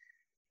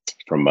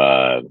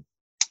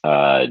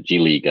G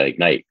League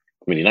Ignite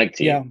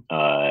 2019,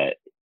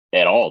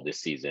 at all this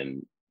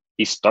season.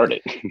 He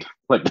started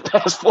like the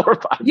past 4 or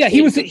 5. Yeah,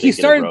 he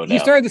started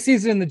the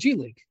season in the G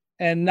League,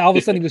 and all of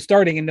a sudden he was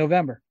starting in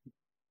November.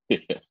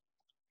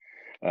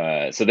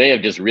 So they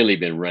have just really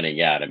been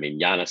running out. I mean,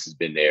 Giannis has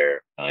been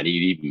there, and he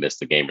even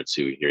missed a game or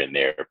 2 here and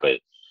there. But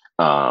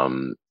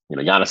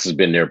Giannis has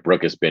been there,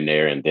 Brooke has been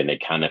there, and then they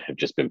kind of have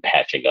just been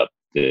patching up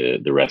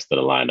the rest of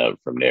the lineup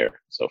from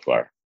there so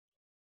far.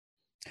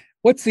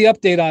 What's the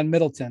update on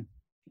Middleton?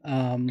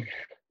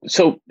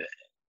 So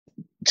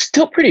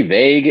still pretty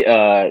vague.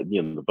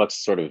 The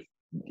Bucks sort of,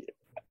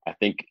 I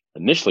think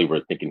initially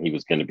we're thinking he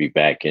was going to be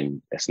back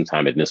in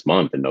sometime in this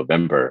month in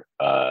November.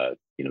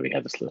 He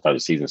had to start the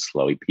season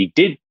slow. He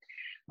did.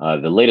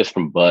 The latest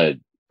from Bud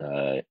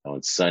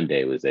on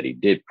Sunday was that he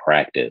did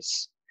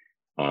practice.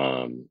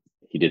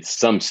 He did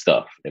some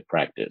stuff at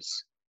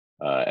practice,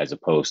 as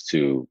opposed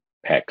to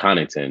Pat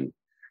Connaughton,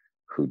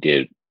 who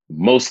did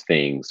most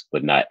things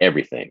but not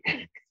everything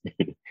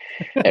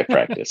at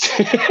practice.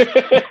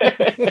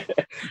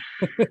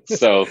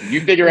 So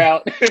you figure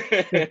out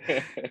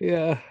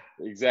yeah,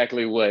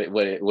 exactly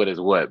what is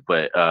what.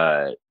 But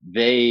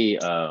they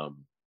I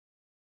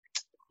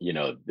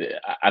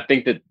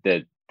think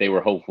that they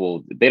were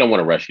hopeful. They don't want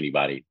to rush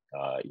anybody,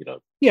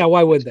 yeah,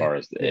 why would they? As far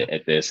as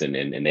at this, and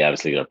they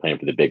obviously are playing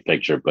for the big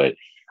picture. But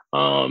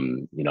I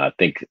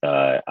think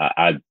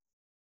I'm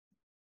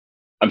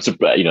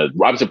surprised.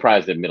 I'm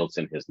surprised that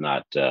Middleton has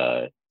not.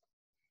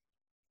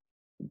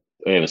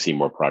 I haven't seen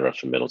more progress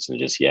from Middleton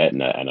just yet,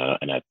 and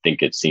I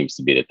think it seems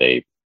to be that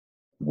they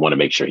want to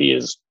make sure he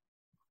is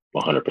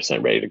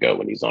 100% ready to go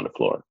when he's on the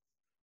floor.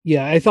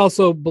 Yeah, I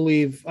also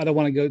believe, I don't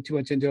want to go too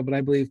much into it, but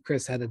I believe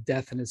Chris had a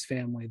death in his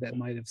family that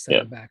might have set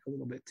him back a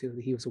little bit too.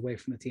 He was away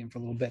from the team for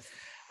a little bit.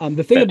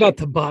 The thing about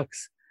the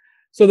Bucks,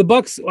 so the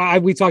Bucks,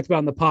 we talked about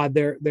in the pod,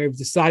 they've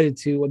decided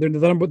to,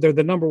 they're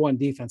the number 1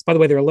 defense. By the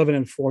way, they're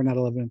 11-4, not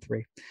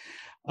 11-3.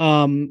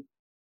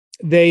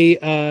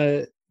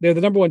 They're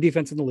the number 1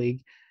 defense in the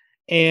league,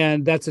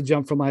 and that's a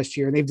jump from last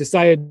year. And they've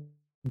decided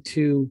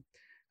to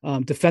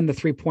defend the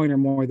 3-pointer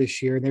more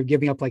this year. They're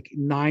giving up like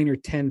 9 or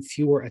 10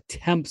 fewer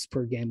attempts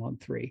per game on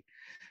 3.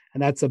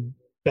 And that's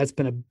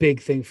been a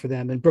big thing for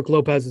them. And Brooke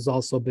Lopez has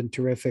also been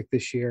terrific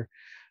this year.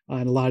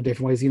 in a lot of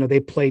different ways. They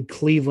played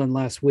Cleveland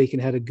last week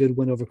and had a good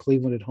win over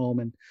Cleveland at home.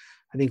 And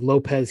I think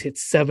Lopez hit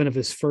 7 of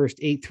his first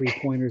 8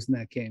 3-pointers in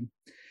that game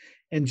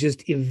and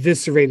just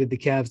eviscerated the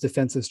Cavs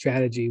defensive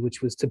strategy,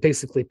 which was to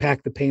basically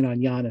pack the paint on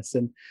Giannis.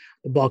 And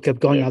the ball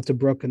kept going out to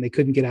Brook and they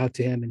couldn't get out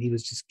to him. And he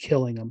was just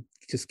killing them.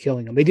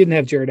 They didn't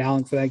have Jared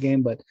Allen for that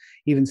game, but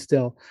even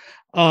still.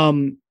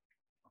 But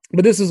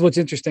this is what's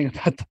interesting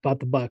about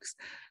the Bucks.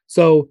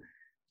 So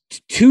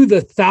to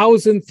the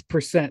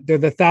 1,000%, they're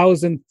the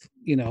 1,000th,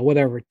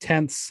 whatever,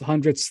 tenths,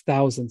 hundredths,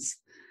 thousandths.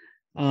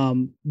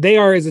 They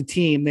are, as a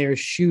team, they are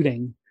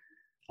shooting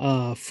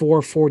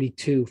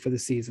 442 for the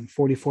season,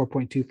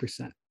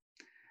 44.2%.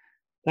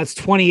 That's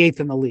 28th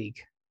in the league.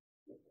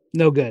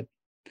 No good.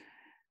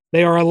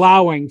 They are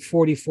allowing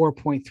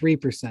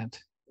 44.3%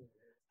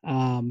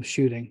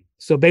 shooting.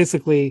 So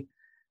basically,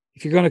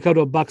 if you're going to go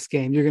to a Bucks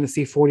game, you're going to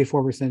see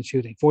 44%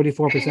 shooting,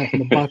 44% from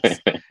the Bucks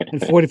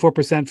and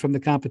 44% from the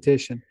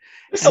competition.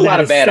 It's a lot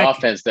of bad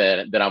offense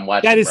that I'm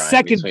watching. That is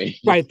second,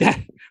 right?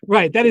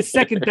 That is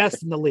second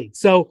best in the league.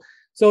 So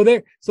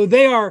they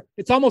are.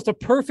 It's almost a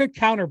perfect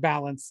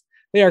counterbalance.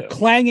 They are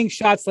clanging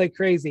shots like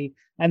crazy,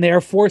 and they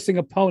are forcing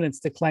opponents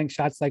to clang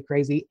shots like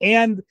crazy.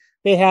 And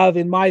they have,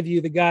 in my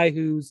view, the guy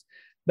who's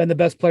been the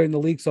best player in the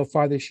league so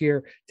far this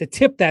year to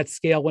tip that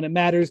scale when it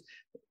matters.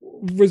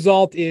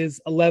 Result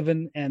is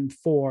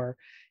 11-4,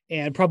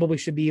 and probably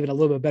should be even a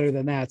little bit better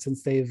than that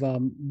since they've,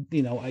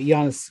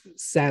 Giannis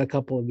sat a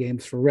couple of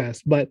games for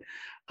rest. But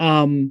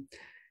do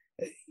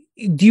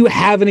you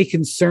have any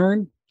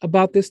concern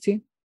about this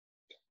team?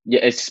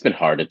 Yeah, it's just been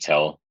hard to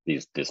tell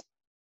this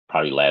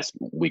probably last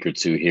week or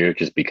two here,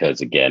 just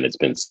because, again, it's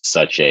been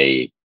such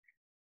a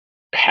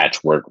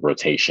patchwork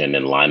rotation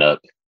and lineup.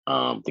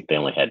 I think they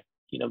only had,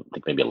 I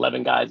think maybe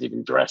 11 guys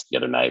even dressed the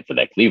other night for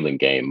that Cleveland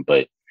game,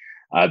 but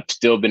I've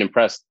still been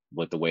impressed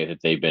with the way that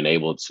they've been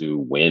able to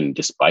win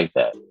despite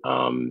that.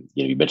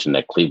 You mentioned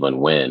that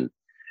Cleveland win.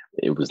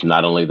 It was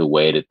not only the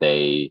way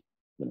that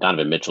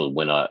Donovan Mitchell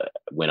went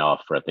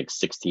off for, I think,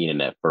 16 in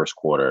that first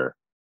quarter.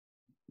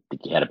 I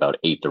think he had about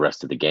 8 the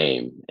rest of the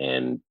game,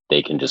 and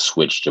they can just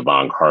switch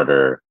Jevon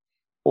Carter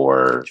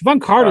or Jevon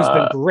Carter's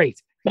been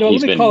great.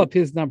 Let me call up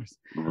his numbers.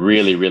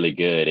 Really, really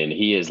good. And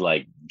he is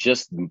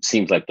just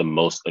seems like the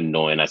most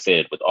annoying. I say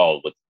it with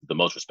the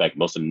most respect,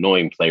 most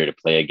annoying player to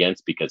play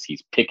against, because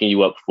he's picking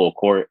you up full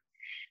court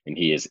and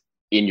he is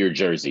in your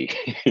jersey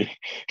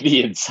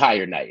the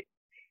entire night.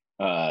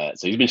 So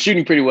he's been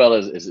shooting pretty well,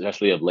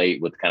 especially of late,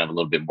 with kind of a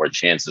little bit more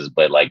chances.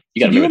 But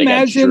you got to remember, they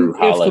got Jrue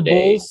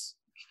Holiday.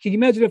 Can you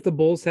imagine if the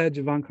Bulls had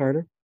Jevon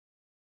Carter?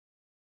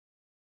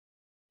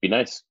 Be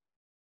nice.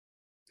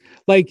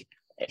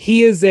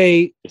 He is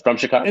he's from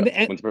Chicago.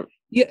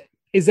 Yeah,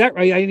 is that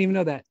right? I didn't even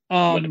know that.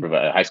 Went to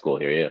provide high school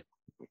here. Yeah.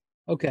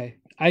 Okay,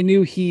 I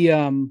knew he. He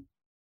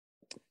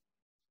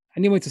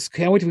went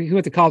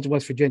to college in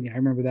West Virginia. I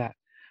remember that.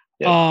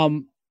 Yeah.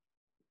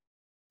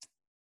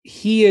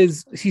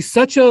 He's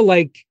such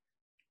a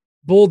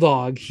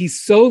bulldog.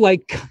 He's so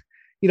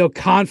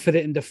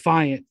confident and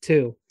defiant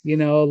too.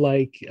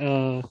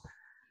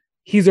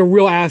 He's a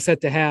real asset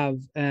to have.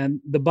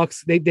 And the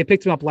Bucks, they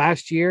picked him up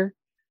last year.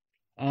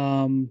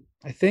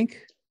 I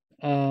think.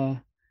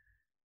 Yep.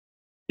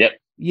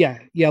 Yeah.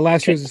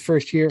 Last year was his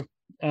first year.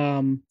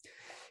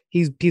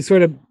 He's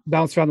sort of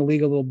bounced around the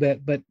league a little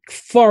bit, but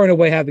far and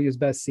away having his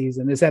best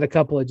season. He's had a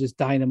couple of just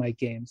dynamite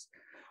games.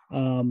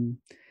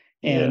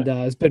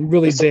 It's been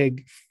really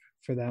big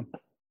for them.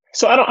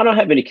 So I don't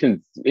have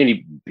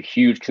any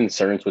huge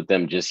concerns with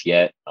them just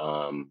yet,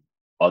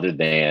 other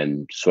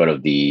than sort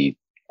of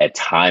at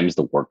times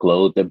the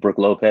workload that Brook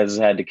Lopez has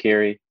had to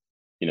carry.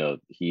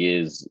 He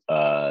is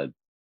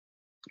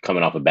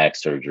coming off of back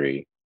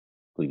surgery.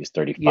 I believe he's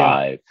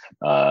 35,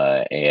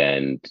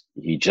 and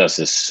he just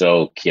is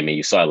so. I mean,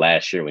 you saw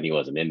last year when he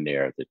wasn't in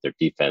there that their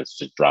defense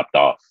just dropped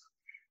off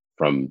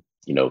from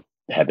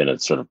having a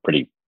sort of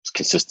pretty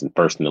consistent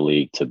first in the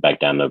league to back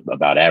down to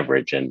about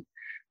average. And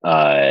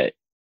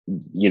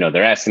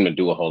they're asking him to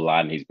do a whole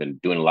lot, and he's been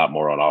doing a lot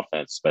more on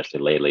offense, especially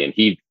lately. And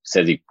he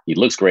says he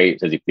looks great,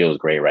 says he feels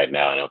great right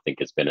now. I don't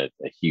think it's been a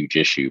huge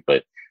issue,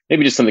 but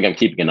maybe just something I'm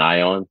keeping an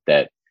eye on,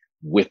 that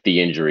with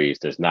the injuries,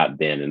 there's not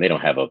been, and they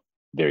don't have a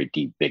very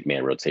deep big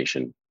man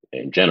rotation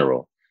in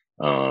general.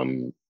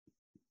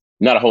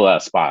 Not a whole lot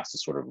of spots to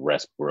sort of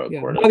rest Brook.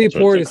 Yeah, Bobby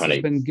Portis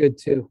has been good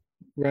too,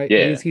 right?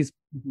 Yeah, he's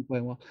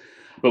playing well.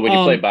 But when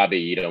you play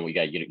Bobby,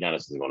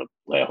 Giannis isn't going to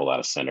play a whole lot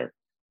of center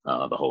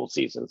the whole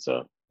season.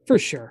 So for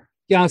sure,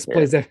 Giannis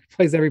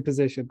plays every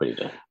position.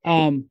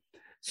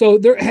 So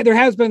there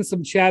has been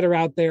some chatter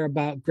out there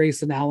about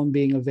Grayson Allen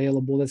being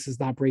available. This is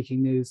not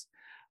breaking news.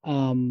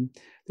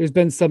 There's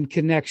been some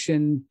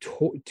connection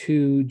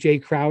to Jay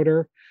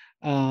Crowder.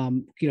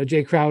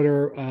 Jay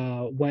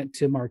Crowder went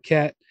to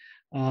Marquette.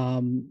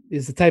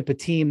 Is the type of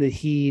team that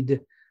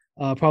he'd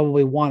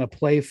probably want to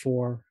play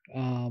for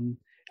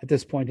at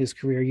this point in his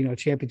career,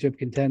 championship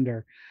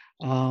contender.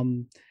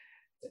 The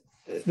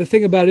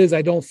thing about it is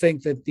I don't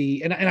think that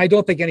and I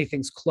don't think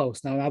anything's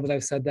close. Now that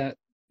I've said that,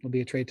 it'll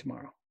be a trade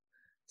tomorrow.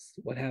 That's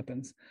what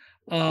happens.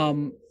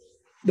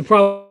 the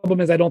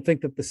problem is I don't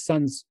think that the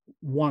Suns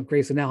want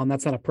Grayson Allen.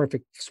 That's not a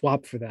perfect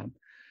swap for them.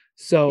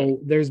 So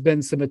there's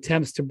been some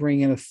attempts to bring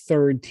in a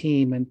third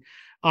team. And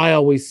I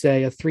always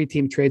say a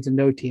 3-team trade's a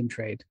no-team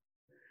trade.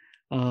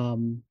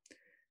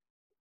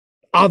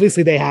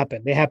 Obviously they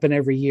happen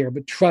every year,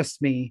 but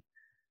trust me,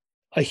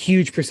 a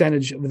huge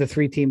percentage of the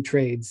 3-team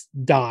trades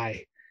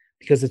die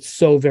because it's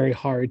so very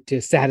hard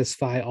to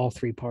satisfy all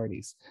 3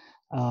 parties.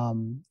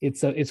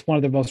 It's one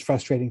of the most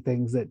frustrating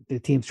things that the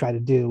teams try to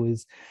do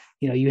is,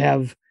 you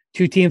have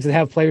 2 teams that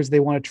have players they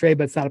want to trade,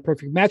 but it's not a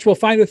perfect match. We'll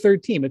find a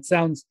third team.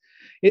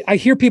 I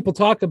hear people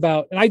talk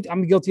about, and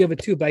I'm guilty of it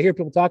too, but I hear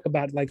people talk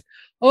about like,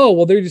 oh,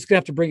 well, they're just gonna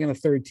have to bring in a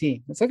third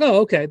team. It's like, oh,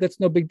 okay, that's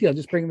no big deal.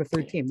 Just bring in a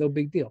third team, no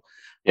big deal.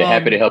 Yeah,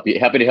 happy to help you.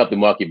 Happy to help the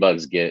Milwaukee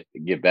Bucks get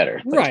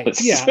better. Right?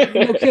 Yeah,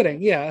 no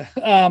kidding. Yeah.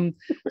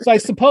 So I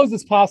suppose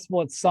it's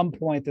possible at some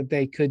point that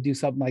they could do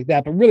something like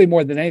that, but really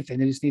more than anything,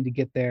 they just need to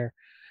get their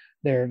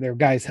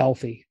guys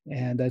healthy,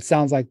 and it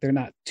sounds like they're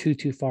not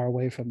too far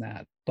away from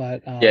that.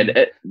 But and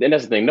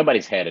that's the thing.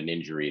 Nobody's had an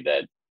injury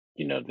that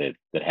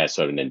that has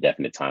sort of an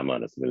indefinite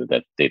timeline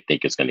that they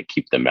think is going to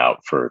keep them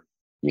out for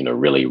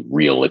really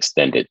real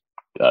extended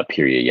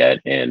period yet.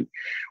 And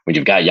when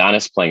you've got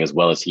Giannis playing as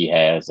well as he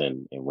has,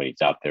 and when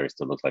he's out there, he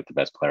still looks like the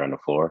best player on the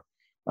floor.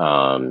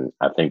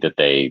 I think that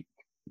they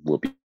will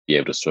be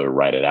able to sort of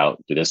ride it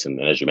out through this.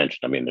 And as you mentioned,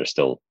 I mean, they're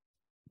still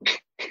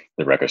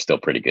the record's still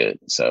pretty good.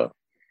 So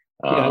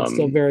yeah, it's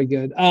still very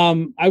good.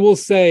 I will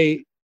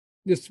say,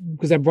 just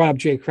because I brought up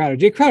Jay Crowder.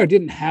 Jay Crowder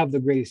didn't have the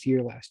greatest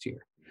year last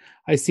year.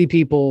 I see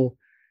people,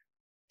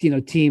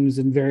 teams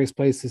in various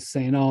places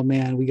saying, oh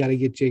man, we got to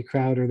get Jay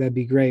Crowder. That'd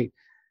be great.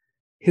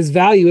 His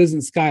value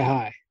isn't sky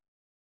high.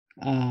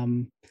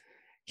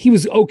 He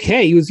was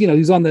okay. He was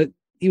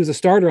a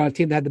starter on a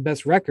team that had the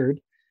best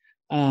record.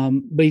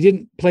 But he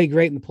didn't play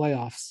great in the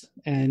playoffs,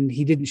 and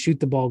he didn't shoot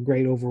the ball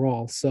great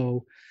overall.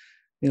 So,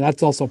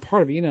 that's also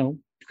part of it.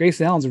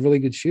 Grayson Allen's a really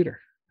good shooter.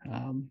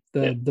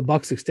 The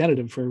Bucks extended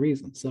him for a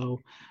reason.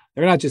 So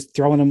they're not just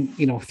throwing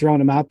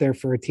him out there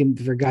for a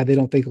guy they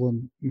don't think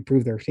will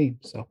improve their team.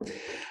 So,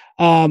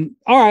 all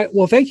right.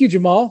 Well, thank you,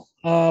 Jamal.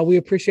 We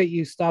appreciate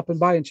you stopping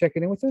by and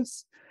checking in with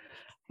us.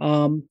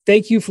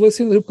 Thank you for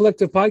listening to the Hoop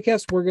Collective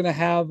podcast. We're going to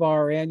have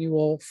our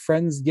annual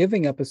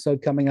Friendsgiving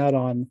episode coming out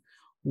on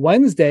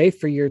Wednesday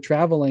for your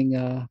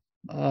traveling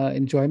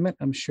enjoyment.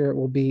 I'm sure it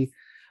will be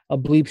a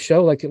bleep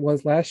show like it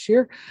was last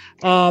year.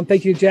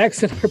 Thank you,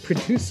 Jackson, our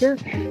producer,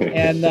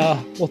 and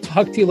we'll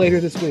talk to you later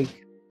this week.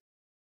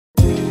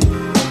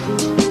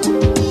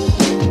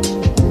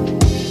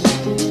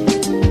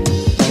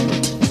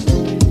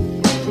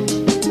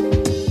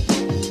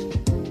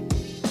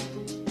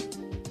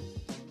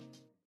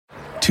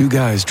 Two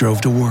guys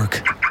drove to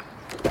work.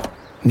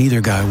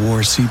 Neither guy wore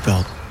a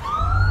seatbelt.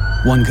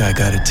 One guy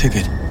got a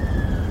ticket.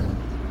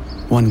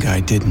 One guy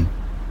didn't.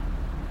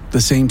 The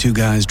same 2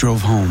 guys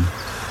drove home.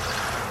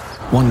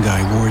 One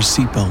guy wore his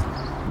seatbelt.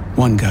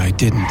 One guy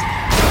didn't.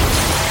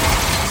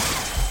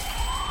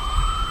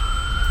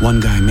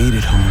 One guy made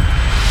it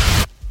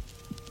home.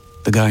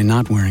 The guy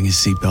not wearing his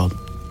seatbelt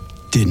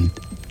didn't.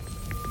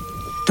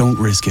 Don't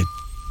risk it.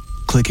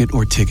 Click it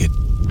or ticket.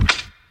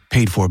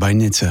 Paid for by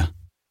NHTSA.